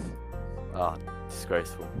of them. Ah,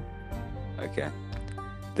 disgraceful. Okay.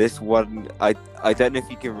 This one, I don't know if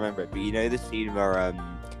you can remember it, but you know the scene where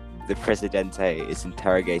the Presidente is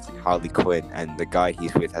interrogating Harley Quinn and the guy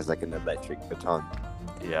he's with has like an electric baton.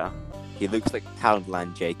 Yeah. He looks like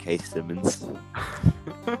Poundland J.K. Simmons.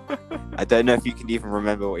 I don't know if you can even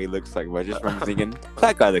remember what he looks like, but I just remember thinking,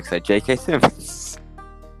 that guy looks like J.K. Simmons.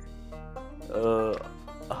 I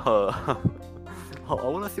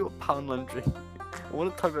want to see what Poundland J. I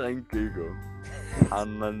want to type it in Google.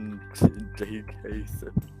 Poundland J.K.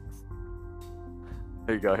 Simmons.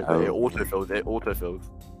 There you go. It autofills. It autofills.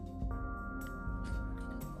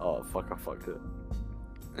 Oh fuck! I fucked it.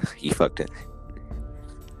 You fucked it.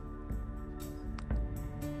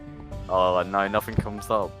 Oh no, nothing comes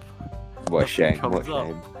up. What a shame. Nothing What a comes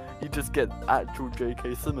shame. up. You just get actual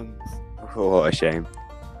J.K. Simmons. What a shame.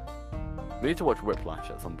 We need to watch Whiplash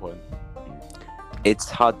at some point. It's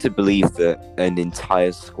hard to believe that an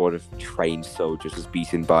entire squad of trained soldiers was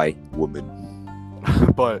beaten by woman.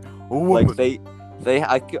 By a woman.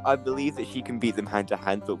 Like I believe that she can beat them hand to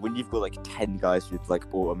hand, but when you've got like 10 guys with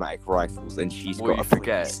like automatic rifles and she's Well, got you a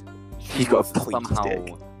forget. she's got a point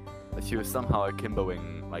stick. She was somehow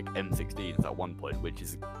akimboing like M16s at one point, which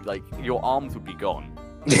is like your arms would be gone.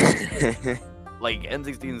 Like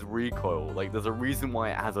M16's recoil, like there's a reason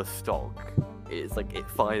why it has a stock. It's like it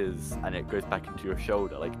fires and it goes back into your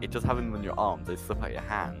shoulder. Like it just happens on your arms. They slip out your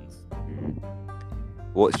hands.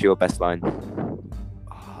 What's your best line?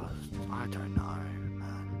 Oh, I don't know,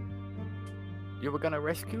 man. You were gonna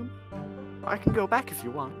rescue me? I can go back if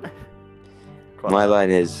you want. My line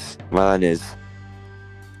is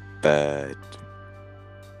bird.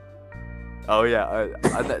 Oh yeah,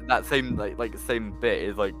 that same same bit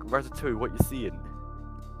is like Ratatouille. What you seeing?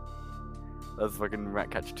 That's fucking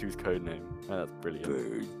Ratcatcher 2's code name. Oh, that's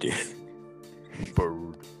brilliant. Bird.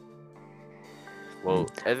 Bird. Well,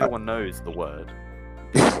 everyone knows the word.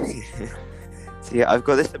 So yeah, I've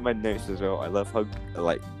got this in my notes as well. I love how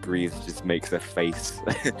like Breeze just makes a face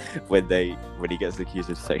when he gets accused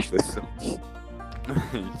of sexual assault.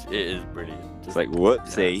 It is brilliant. It's like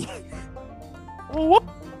whoopsie.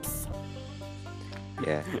 Whoops.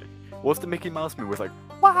 Yeah. What's the Mickey Mouse move? It's like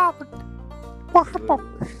what happened? What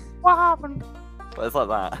happened? What happened? But it's like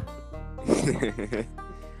that.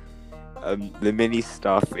 The mini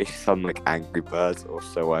starfish sound like Angry Birds, or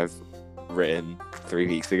so I've written 3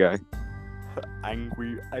 weeks ago.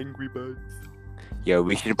 Angry Birds. Yo,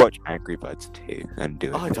 we should watch Angry Birds 2 and do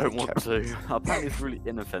it. I don't want to. Apparently it's a really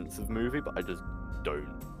inoffensive movie, but I just don't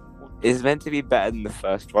want to. It's meant to be better than the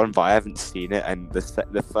first one, but I haven't seen it, and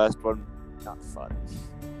the first one, not fun.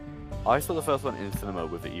 I saw the first one in cinema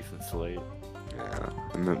with Ethan Slate. Yeah,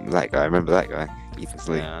 I remember that guy. Ethan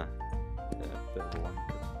Slate. Yeah. Bit of a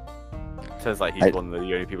wanker. Sounds like he's one of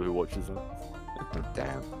the only people who watches them.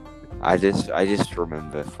 Damn. I just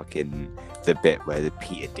remember fucking the bit where the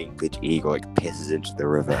Peter Dinklage eagle like pisses into the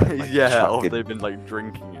river. And, like, yeah, or they've been like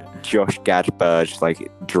drinking it. Josh Gad Burge like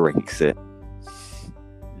drinks it.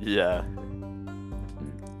 Yeah.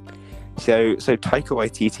 So Taika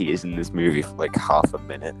Waititi is in this movie for like half a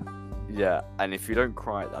minute. Yeah, and if you don't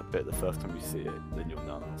cry at that bit the first time you see it, then you're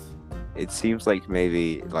nuts. It seems like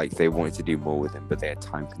maybe like they wanted to do more with him, but they had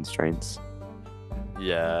time constraints.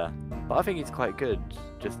 Yeah, but I think he's quite good,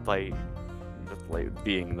 just like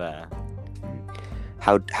being there.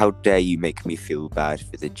 How dare you make me feel bad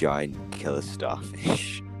for the giant killer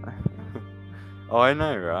starfish? Oh, I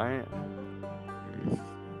know, right?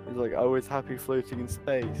 He's like, I was happy floating in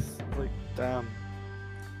space. It's like, damn,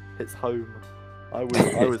 it's home. I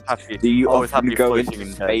was happy. Do you I was often happy go floating into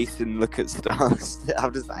in space and look at stars? How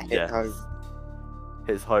does that hit Yes. home?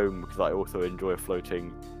 It's home because I also enjoy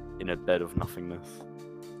floating in a bed of nothingness,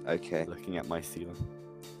 Okay. looking at my ceiling.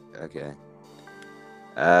 Okay.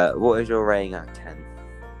 What is your rating out of 10?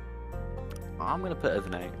 I'm gonna put it as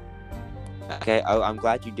an 8. Okay, I'm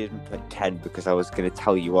glad you didn't put 10 because I was going to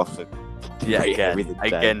tell you off. Yeah, rate everything 10.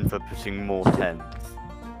 again for putting more 10s.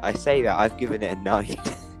 I say that I've given it a 9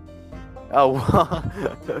 Oh,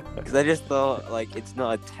 because I just thought like it's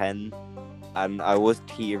not a 10, and I was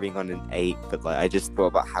teetering on an 8, but like I just thought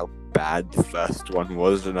about how bad the first one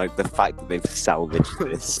was, and like the fact that they've salvaged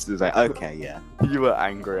this is like, okay, yeah. You were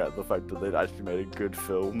angry at the fact that they'd actually made a good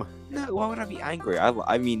film. No, why would I be angry?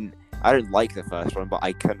 I mean, I don't like the first one, but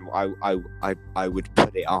I would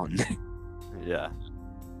put it on. Yeah.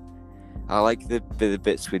 I like the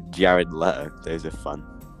bits with Jared Leto. Those are fun.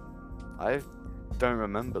 I don't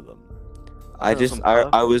remember them. I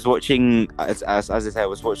was watching, as I said, I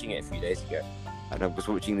was watching it a few days ago, and I was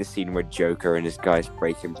watching the scene where Joker and his guys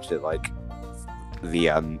break into like the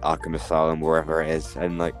Arkham Asylum, wherever it is,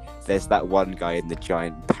 and like there's that one guy in the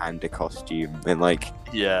giant panda costume, and like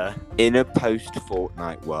Yeah. in a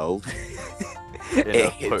post-Fortnite world,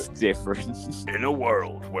 it's different. In a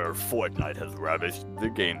world where Fortnite has ravaged the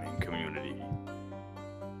gaming community.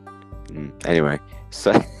 Anyway,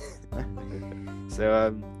 so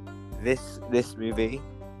this movie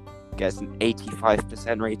gets an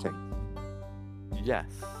 85% rating Yes.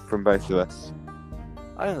 from both of us.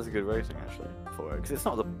 I think that's a good rating actually for it, because it's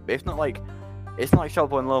not like Sharp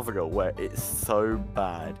Boy and Lava Girl where it's so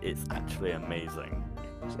bad it's actually amazing.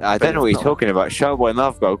 I don't know what you're talking about. Sharp and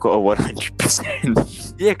Love Girl got a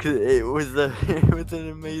 100%. Yeah, because it was an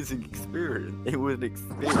amazing experience. It was an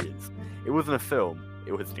experience. It wasn't a film.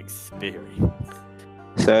 It was an experience.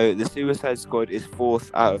 So the Suicide Squad is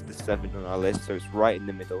 4th out of the 7 on our list, so it's right in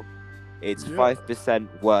the middle. It's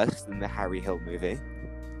 5% worse than the Harry Hill movie.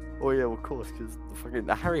 Oh yeah, of course, because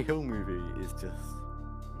the Harry Hill movie is just.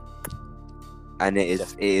 And it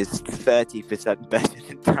is 30% better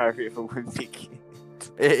than Diary of a Wimpy Kid.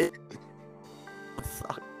 It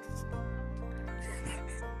sucks.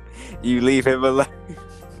 You leave him alone.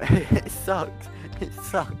 It sucks. It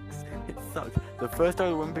sucks. It sucks. The first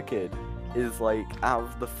Diary of a Wimpy Kid is like out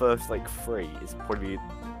of the first like 3, it's probably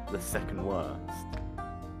the second worst.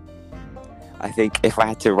 I think if I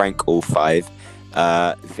had to rank all 5,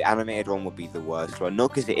 the animated one would be the worst one. Not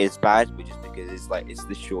because it is bad, but just because it's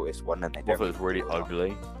the shortest one, and they don't. Also, it's really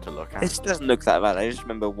ugly to look at. It doesn't look that bad. I just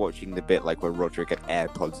remember watching the bit like where Roderick had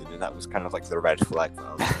AirPods in, and that was kind of like the red flag.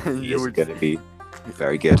 It's gonna be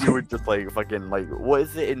very good. You would just like fucking like, what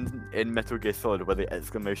is it in Metal Gear Solid where the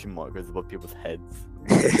exclamation mark goes above people's heads?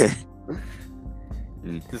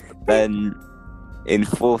 Then in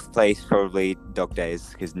 4th place, probably Dog Days,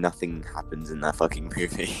 because nothing happens in that fucking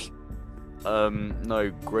movie.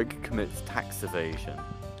 No, Greg commits tax evasion.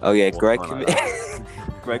 Oh yeah, Greg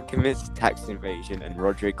commits tax evasion, and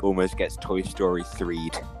Roderick almost gets Toy Story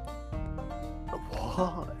 3'd.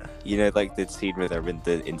 What? You know, like the scene where they're in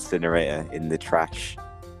the incinerator in the trash.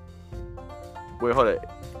 Wait, hold it.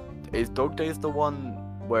 Is Dog Days the one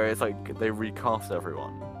where it's like they recast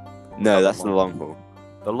everyone? No, that's the Long Haul.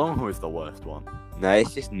 The Long Haul is the worst one. No,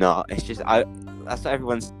 it's just not. It's just that's what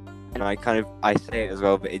everyone's. And I say it as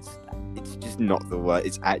well, but it's just not the worst.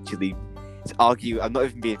 It's I'm not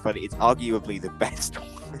even being funny. It's arguably the best one.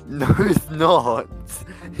 No, it's not.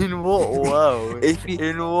 In what world?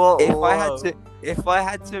 If I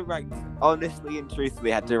had to rank, honestly and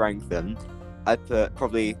truthfully, had to rank them, I'd put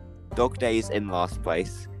probably Dog Days in last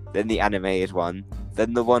place, then the animated one,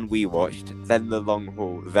 then the one we watched, then the Long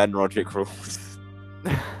Haul, then Roderick Rules.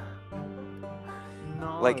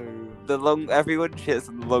 No. Like everyone shits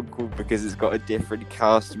on the Long Haul because it's got a different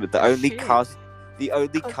cast, but the only cast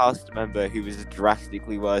member who is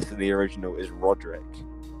drastically worse than the original is Roderick.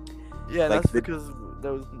 Yeah, like that's because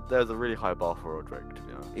there was a really high bar for Roderick, to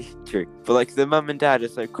be honest. It's true, but like the mum and dad are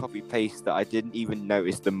so copy paste that I didn't even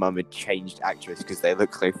notice the mum had changed actress because they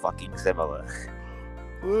look so fucking similar.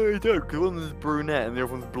 Well, you don't, because one is brunette and the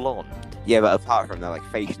other one's blonde. Yeah, but apart from that, like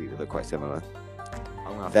facially they look quite similar.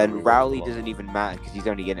 Then Rowley doesn't even matter because he's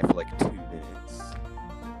only in it for like 2 minutes.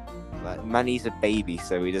 Like, Manny's a baby,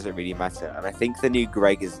 so he doesn't really matter. And I think the new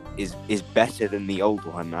Greg is better than the old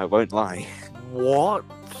one. I won't lie. What?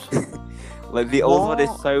 Like the old one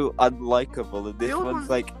is so unlikable, and this one's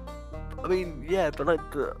like. I mean, yeah, but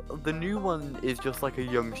like the new one is just like a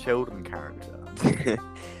young Sheldon character.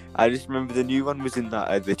 I just remember the new one was in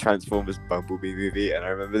that the Transformers Bumblebee movie, and I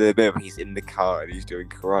remember the bit when he's in the car and he's doing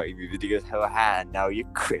karate moves, and he goes, "Oh, now you're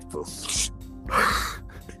crippled."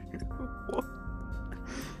 What?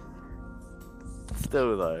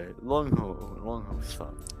 Still though, Long Haul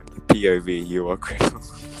sucks. POV, you are crippled.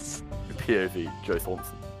 POV, Joe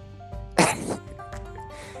Swanson.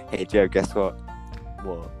 Hey Joe, guess what?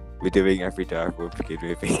 What? We're doing every Diary of a Wimpy Kid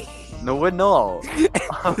movie. No, we're not.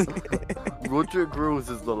 Roderick Rules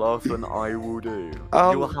is the last one I will do.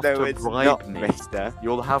 Oh, You'll have no, to it's bribe not, me. mister.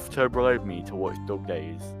 You'll have to bribe me to watch Dog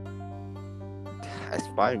Days. That's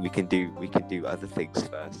fine. We can do other things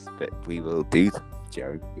first, but we will do them.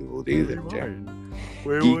 Joe. We will do them, Joe.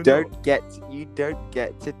 Wait, You don't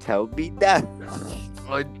get to tell me no.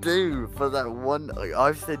 I do for that one. Like,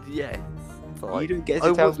 I've said yes. You don't get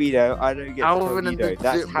to tell me no. I don't get to tell Alvin you and no. the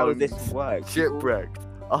That's how this Chipmunks works. Shipwrecked.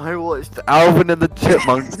 I watched Alvin and the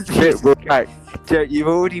Chipmunks Shipwrecked. Joe, you've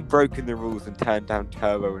already broken the rules and turned down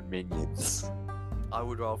Turbo and Minions. I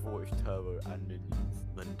would rather watch Turbo and Minions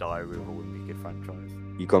than Diary of a Wimpy Kid franchise.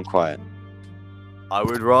 You've gone quiet. I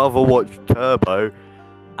would rather watch Turbo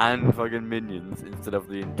and fucking Minions instead of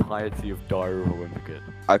the entirety of Diary of a Wimpy Kid.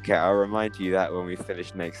 Okay, I'll remind you that when we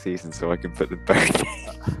finish next season, so I can put them both.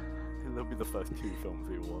 They'll be the first 2 films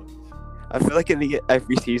we watch. I feel like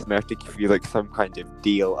every season I have to give you like some kind of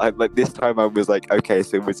deal. Like this time I was like, okay,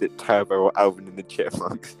 so was it Turbo or Alvin and the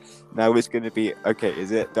Chipmunks? Now it's gonna be okay.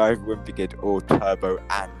 Is it Diary of a Wimpy Kid or Turbo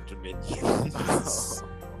and Minions?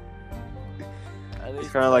 It's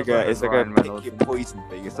kind of like a pick your poison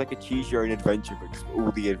thing. It's like a choose your own adventure book. All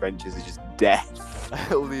the adventures are just death.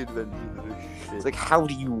 All the adventures are just shit. It's like, how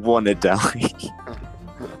do you want to die?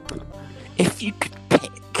 If you could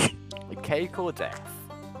pick, cake or death?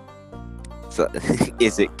 So,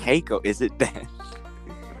 is it cake or is it death?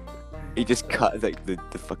 He just cut like the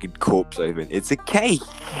fucking corpse open. It's a cake.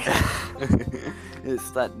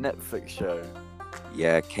 It's that Netflix show.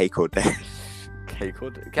 Yeah, cake or death. Cake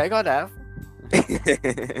or death?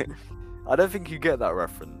 I don't think you get that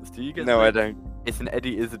reference. Do you get? No, I don't. It's an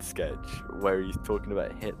Eddie Izzard sketch where he's talking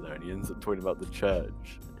about Hitler and he ends up talking about the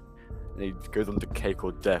church. And he goes on to cake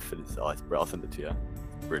or death, and it's I'll send it to you.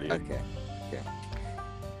 Brilliant. Okay.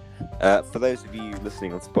 For those of you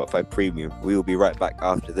listening on Spotify Premium, we will be right back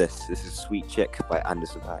after this. This is Sweet Chick by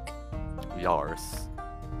Anderson .Paak. Yaris.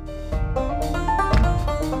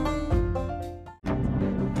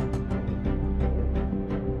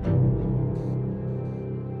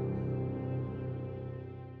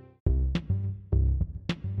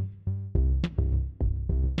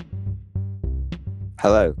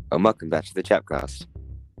 Hello, and welcome back to the Chapcast.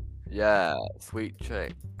 Yeah, Sweet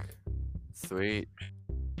Chick. Sweet.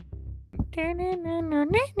 Yeah,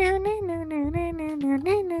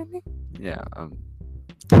 I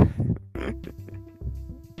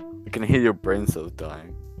can hear your brain cells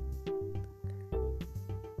dying.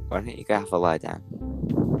 Why don't you go have a lie down?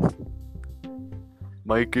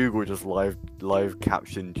 My Google just live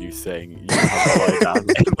captioned you saying you have a lie down.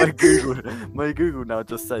 my Google now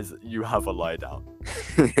just says you have a lie down.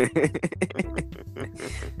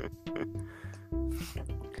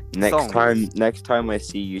 Next time I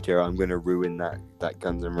see you, Joe, I'm gonna ruin that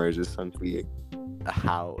Guns N' Roses song for you.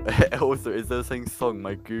 How? Also, is there a saying song?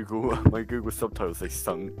 My Google subtitles say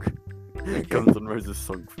sunk. Guns N' Roses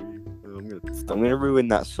song for you. I'm gonna ruin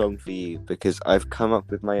that song for you because I've come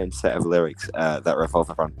up with my own set of lyrics that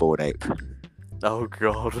revolve around Bored Ape. Oh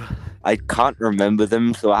God. I can't remember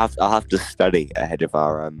them, so I'll have to study ahead of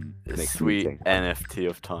our next sweet meeting. NFT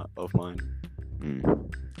of mine.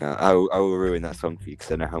 I will ruin that song for you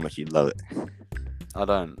because I know how much you love it. I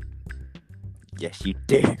don't. Yes, you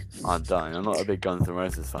do. I don't. I'm not a big Guns N'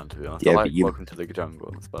 Roses fan, to be honest. Yeah, I like Welcome to the Jungle.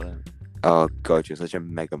 That's about it. Oh God, you're such a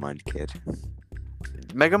Megamind kid.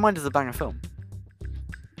 Megamind is a banger film.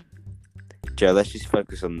 Joe, let's just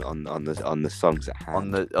focus on the songs at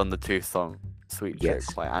hand. On the 2 songs, Sweet Chick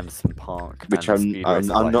by Anderson .Paak, which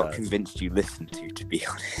and I'm not convinced you listened to be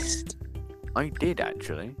honest. I did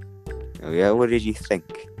actually. Oh yeah, what did you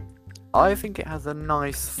think? I think it has a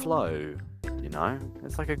nice flow. You know,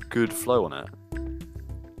 it's like a good flow on it.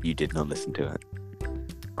 You did not listen to it.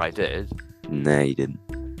 I did. No, you didn't.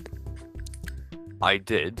 I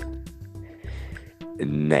did.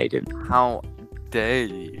 No, you didn't. How dare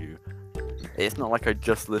you? It's not like I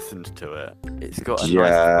just listened to it. It's got a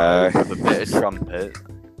nice flow with a bit of trumpet.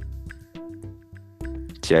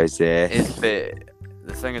 Joseph.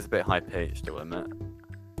 The song is a bit high pitched, I'll admit.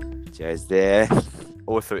 Joseph.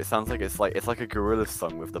 Also, it sounds like it's like a gorilla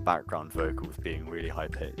song with the background vocals being really high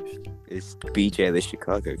pitched. It's BJ the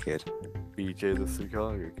Chicago Kid. BJ the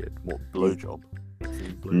Chicago Kid. What, Blowjob?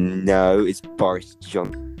 No, it's Boris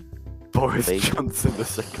Johnson. Boris Johnson the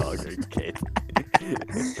Chicago Kid.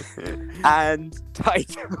 And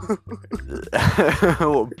title.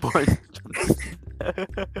 What, Boris Johnson?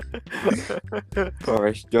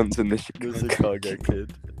 Boris Johnson the Chicago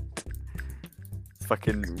Kid. It's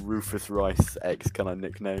fucking Rufus Rice X kind of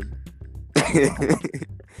nickname.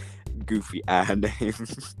 Goofy name.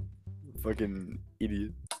 Fucking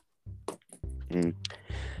idiot.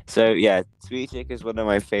 So yeah, Sweet Chick is one of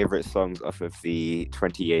my favourite songs off of the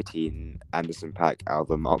 2018 Anderson .Paak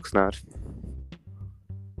album Oxnard.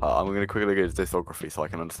 I'm going to quickly go to discography so I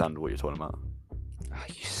can understand what you're talking about.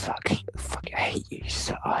 You suck. Fuck, I hate you.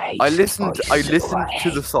 I hate you. I listened I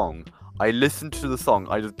to the song. I listened to the song.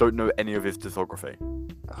 I just don't know any of his discography.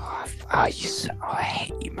 You suck. I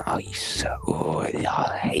hate you, man. You suck.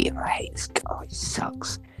 I hate him. I hate this guy. He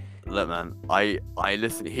sucks. Look, man. I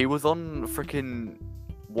listened. He was on freaking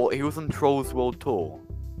what? He was on Trolls World Tour.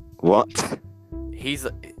 What? He's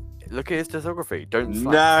look at his discography. Don't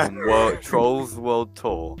slack. No. Trolls World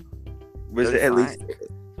Tour. Was Don't it at slack. least?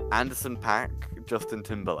 Anderson .Paak, Justin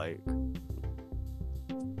Timberlake.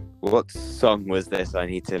 What song was this? I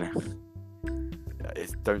need to know.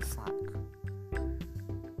 It's Don't Slack.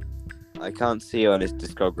 I can't see on his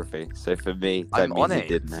discography, so for me, that I'm means on it it.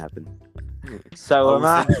 didn't happen. So am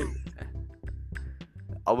I.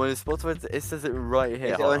 Oh, when Spotify, it says it right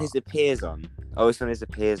here. Is it on his appears on? Oh, it's on his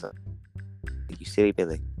appears on. You silly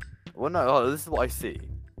Billy. Well, no, this is what I see.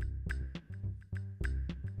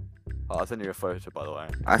 Oh, I'll send you a photo, by the way.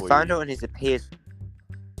 I found it on his appears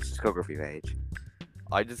discography page.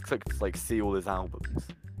 I just clicked like see all his albums,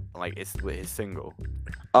 like it's with his single.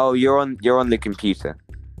 Oh, you're on the computer.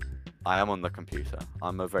 I am on the computer.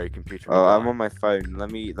 I'm a very computer. Oh, guy. I'm on my phone. Let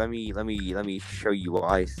me show you what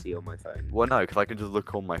I see on my phone. Well, no, because I can just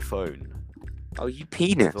look on my phone. Oh, you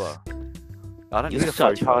penis! As well. I don't You're need a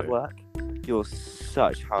such photo. hard work. You're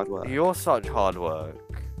such hard work. You're such hard work.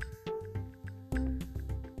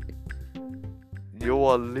 You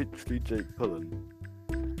are literally Jake Pullen.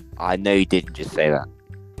 I know you didn't just say that.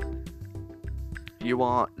 You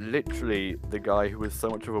are literally the guy who was so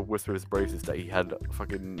much of a wuss with his braces that he had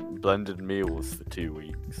fucking blended meals for 2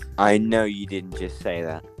 weeks. I know you didn't just say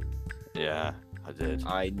that. Yeah, I did.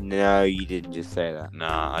 I know you didn't just say that.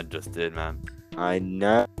 Nah, I just did, man. I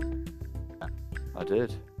know. I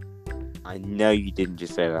did. I know you didn't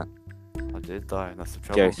just say that. I did, though. That's the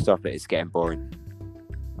trouble. Joe, stop it. It's getting boring.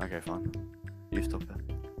 Okay, fine. You stop it.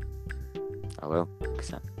 I will,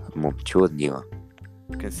 because I'm more mature than you are.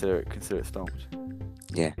 Consider it stopped.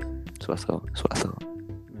 Yeah, that's what I thought.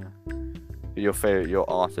 Yeah. Your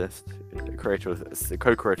artist, co-creator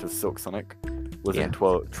of Silk Sonic, was in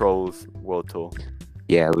Trolls World Tour.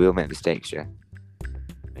 Yeah, we all make mistakes, Joe.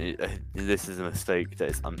 This is a mistake that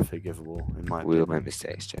is unforgivable, in my opinion. We all make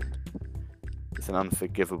mistakes, Joe. It's an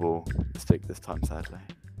unforgivable mistake this time, sadly.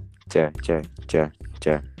 Joe.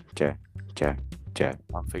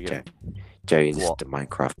 Unforgivable. Joe, you listen What? to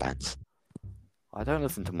Minecraft bands. I don't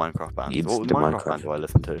listen to Minecraft bands. You What listen to Minecraft Minecraft. band do I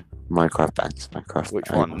listen to? Minecraft bands. Which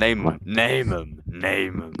one? Name them.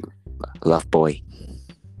 Love Boy.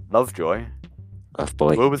 Lovejoy. Love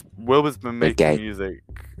Boy. Will has been making gay. music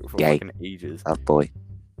for Gay. fucking ages. Love Boy.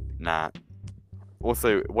 Nah.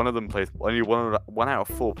 Also, one of them plays only one out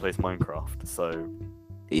of 4 plays Minecraft. So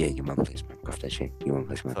Yeah, your mum plays Minecraft, actually. Your mum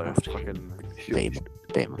plays so Minecraft. fucking.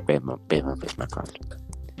 Bear mum plays Minecraft.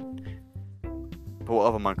 But what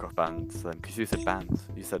other Minecraft bands? Because you said bands.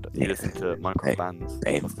 You said you listen to Minecraft bands.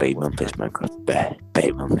 Baby mum plays Minecraft.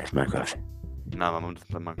 Baby mum plays Minecraft. No, my mum doesn't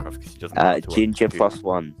play Minecraft because she doesn't. know how to work Ginger the computer. plus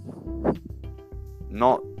one.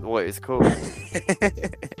 Not what it's called.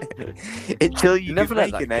 Until you never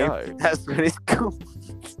can let make a that name, go. that's what it's called.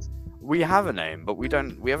 We have a name, but we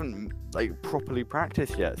haven't like properly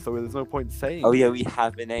practiced yet. So there's no point saying. Oh yeah, we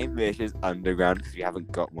have a name, but it's just underground because we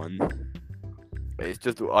haven't got one. It's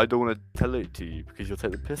just I don't want to tell it to you because you'll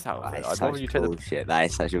take the piss out of it. I'd rather you take the. bullshit. That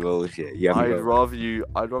is such a bullshit. You haven't I'd got- rather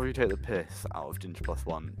you take the piss out of Ginger Plus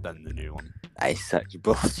One than the new one. That is such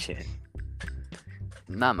bullshit.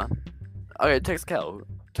 Nah, man. Okay, text Kel.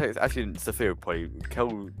 Actually, Sophia probably.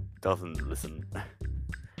 Kel doesn't listen.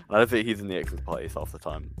 I don't think he's in the Xbox parties half the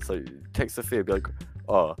time. So text Sophia, be like,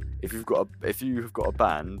 "Oh, if you've got a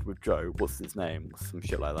band with Joe, what's its name?" Some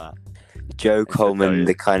shit like that. Joe It's Coleman, okay.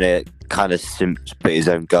 the kind of simps, put his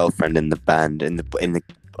own girlfriend in the band, in the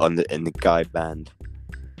guy band.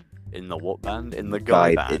 In the what band? In the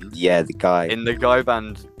guy band. The guy. In the guy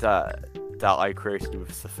band that I created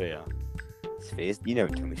with Sophia. You know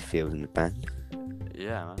Tommy Field in the band.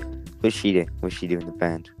 Yeah, man. What's she do? What's she do in the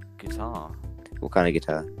band? Guitar. What kind of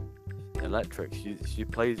guitar? Electric. She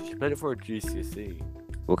played it for a GCSE.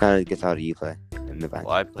 What kind of guitar do you play in the band?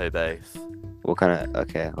 Well, I play bass. What kind of?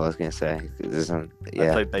 Okay, I was gonna say. There's some, I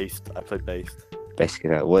yeah, play bass. bass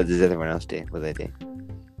guitar. What does everyone else do? What do they do?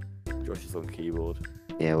 Josh is on keyboard.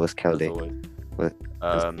 Yeah, what's Kel As do? always. What-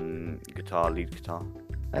 Guitar, lead guitar.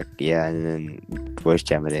 Yeah, and then what's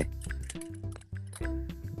Gemma do?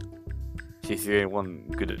 She's the only one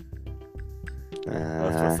good at.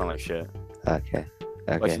 I sound like shit. Okay.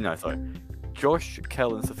 Actually, no, sorry. Josh,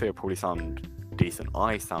 Kel, and Sophia probably sound decent.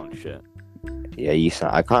 I sound shit. Yeah, you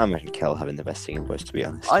sound. I can't imagine Kel having the best singing voice, to be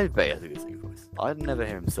honest. I bet he has a good singing voice. I'd never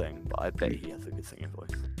hear him sing, but I bet he has a good singing voice.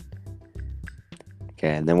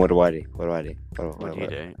 Okay, and then what do I do? What do I do? What do you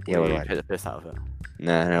do? Yeah, what do I take do? the piss out of it?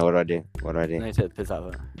 No, what do I do? What do I No, do? you take the piss out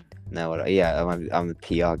of it. No, yeah, I'm the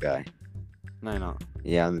PR guy. No, you're not.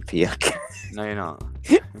 Yeah, I'm the PR guy. No, you're not.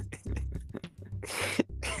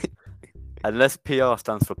 Unless PR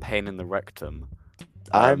stands for pain in the rectum.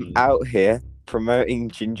 I'm out here promoting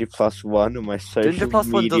Ginger Plus One on my social Ginger Plus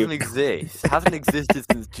One media. doesn't exist. Hasn't existed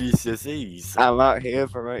since GCSEs. I'm out here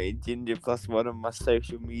promoting Ginger Plus One on my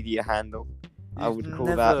social media handle. I would call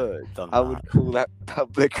that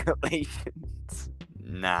public relations.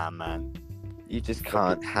 Nah, man. You just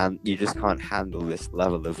can't handle this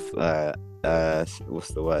level of what's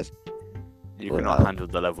the word? You cannot handle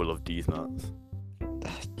the level of these nuts.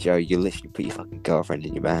 Joe, you literally put your fucking girlfriend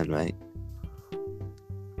in your band, mate.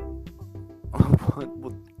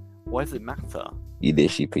 Why does it matter? You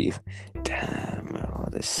literally put your... Damn,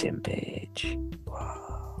 the simpage.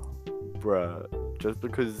 Wow. Bruh, just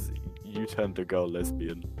because you turned a girl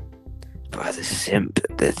lesbian. Bro,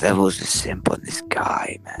 the devil's a simp on this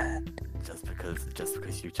guy, man. Just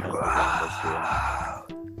because you turned a girl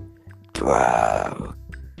lesbian. Bro.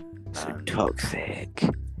 So toxic.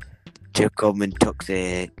 Joe Coleman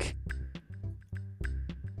toxic.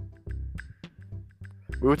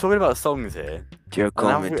 We were talking about songs here. Joe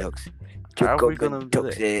Coleman toxic. Joe Coleman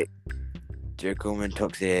toxic. Joe Coleman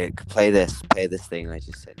toxic. Play this thing I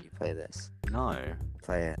just said. You play this. No.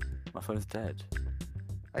 Play it. My phone's dead.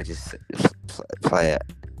 I just play it.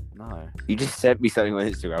 No. You just sent me something on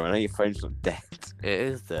Instagram. I know your phone's not dead. It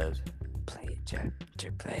is dead. Play it, Joe.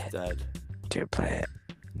 Joe, play it. Dead. Joe, play it.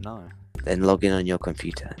 No. Then log in on your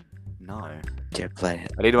computer. No. Joe, play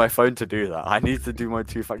it. I need my phone to do that. I need to do my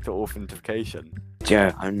two-factor authentication.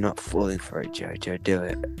 Joe, I'm not falling for it, Joe. Joe, do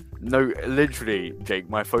it. No, literally, Jake,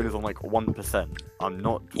 my phone is on like 1%. I'm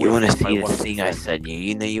not... You want to see the thing I sent you?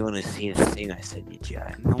 You know you want to see the thing I sent you, Joe.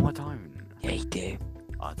 No, I don't. Yeah, you do.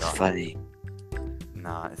 I don't. It's funny.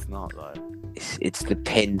 Nah, it's not though. It's the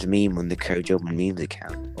pinned meme on the Kojo Memes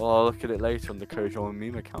account. Oh, I'll look at it later on the Kojo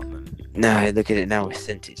meme account then. No, look at it now. I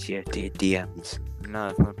sent it to you to your DMs. No,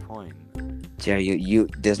 there's no point. Joe, you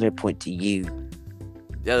there's no point to you.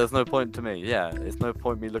 Yeah, there's no point to me. Yeah, there's no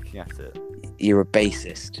point me looking at it. You're a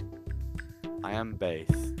bassist. I am bass.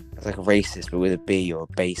 It's like a racist, but with a B, you're a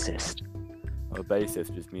bassist. A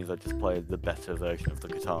bassist just means I just play the better version of the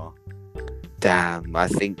guitar. Damn, I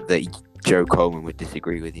think that Joe Coleman would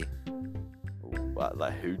disagree with you. What,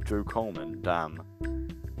 like who? Joe Coleman? Damn.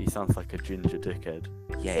 He sounds like a ginger dickhead.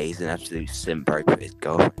 Yeah, he's an absolute simp, bro, put his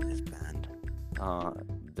girlfriend in his band.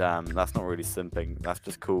 Damn, that's not really simping. That's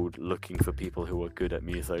just called looking for people who are good at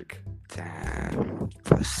music. Damn,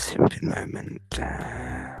 for a simping moment,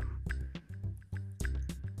 damn.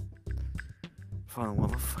 Fine,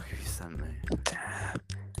 what the fuck have you sent me? Damn.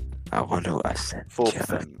 I wonder what I sent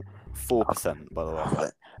 4%. 4%, by the way.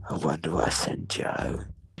 I wonder what I sent Joe.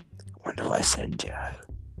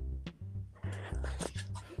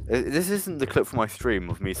 This isn't the clip from my stream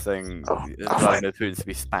of me saying allowing the twins to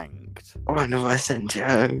be spanked. I wonder what I sent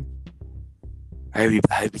Joe. I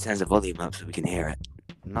hope he turns the volume up so we can hear it.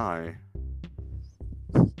 No.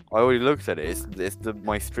 I already looked at it. It's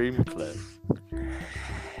my stream clip.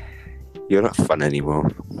 You're not fun anymore.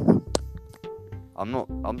 I'm not.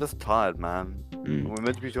 I'm just tired, man. We're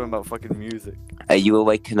meant to be talking about fucking music. Are you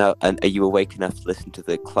awake enough to listen to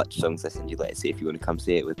the Clutch songs I send you later? See if you want to come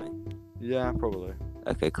see it with me. Yeah, probably.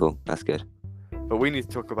 Okay, cool. That's good. But we need to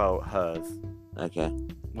talk about hers. Okay.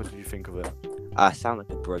 What did you think of it? I sound like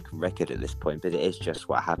a broken record at this point, but it is just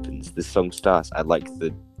what happens. The song starts. I like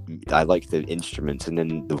the instruments, and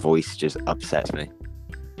then the voice just upsets me.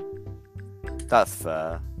 That's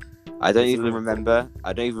fair. I don't even remember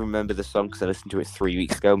the song because I listened to it 3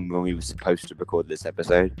 weeks ago when we were supposed to record this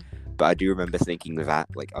episode. But I do remember thinking that,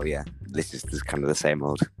 like, oh yeah, this is kind of the same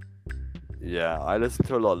old. Yeah, I listen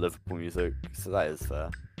to a lot of Liverpool music, so that is fair.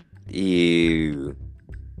 Ew.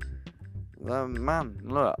 Man,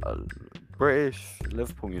 look, British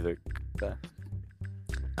Liverpool music, best.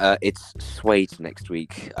 It's Suede next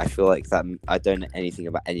week. I feel like that. I don't know anything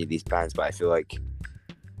about any of these bands, but I feel like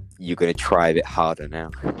you're gonna try a bit harder now.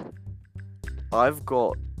 I've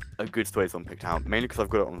got a good Suede song picked out, mainly because I've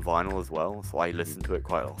got it on vinyl as well, so I listen to it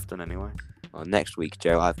quite often anyway. Well, next week,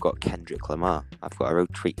 Joe, I've got Kendrick Lamar. I've got a real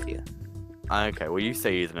treat for you. Okay, well you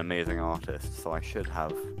say he's an amazing artist, so I should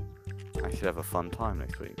have a fun time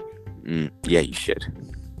next week. Yeah, you should.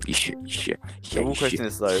 You should. The real question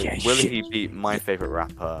is though, will he beat my favourite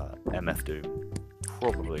rapper, MF Doom?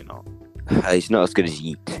 Probably not. He's not as good as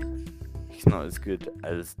Yeet. He's not as good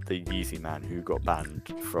as the Yeezy man who got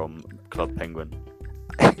banned from Club Penguin.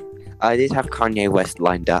 I did have Kanye West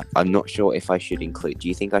lined up. I'm not sure if I should include. Do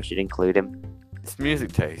you think I should include him? It's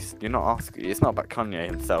music taste. You're not asking. It's not about Kanye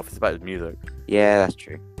himself. It's about his music. Yeah, that's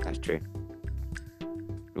true. That's true. I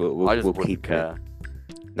just We'll wouldn't keep care.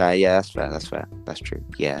 it. No, yeah, that's fair. That's fair. That's true.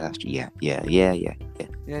 Yeah, Yeah.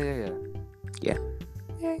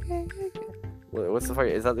 What's the fuck?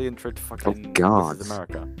 Is that the intro to fucking God. This Is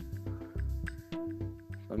America?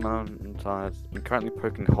 I'm tired. I'm currently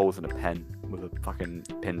poking holes in a pen with a fucking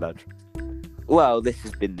pin badge. Well, this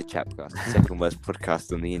has been the Chapcast, the second worst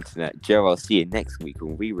podcast on the internet. Joe, I'll see you next week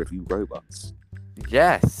when we review robots.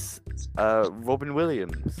 Yes. Robin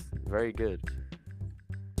Williams. Very good.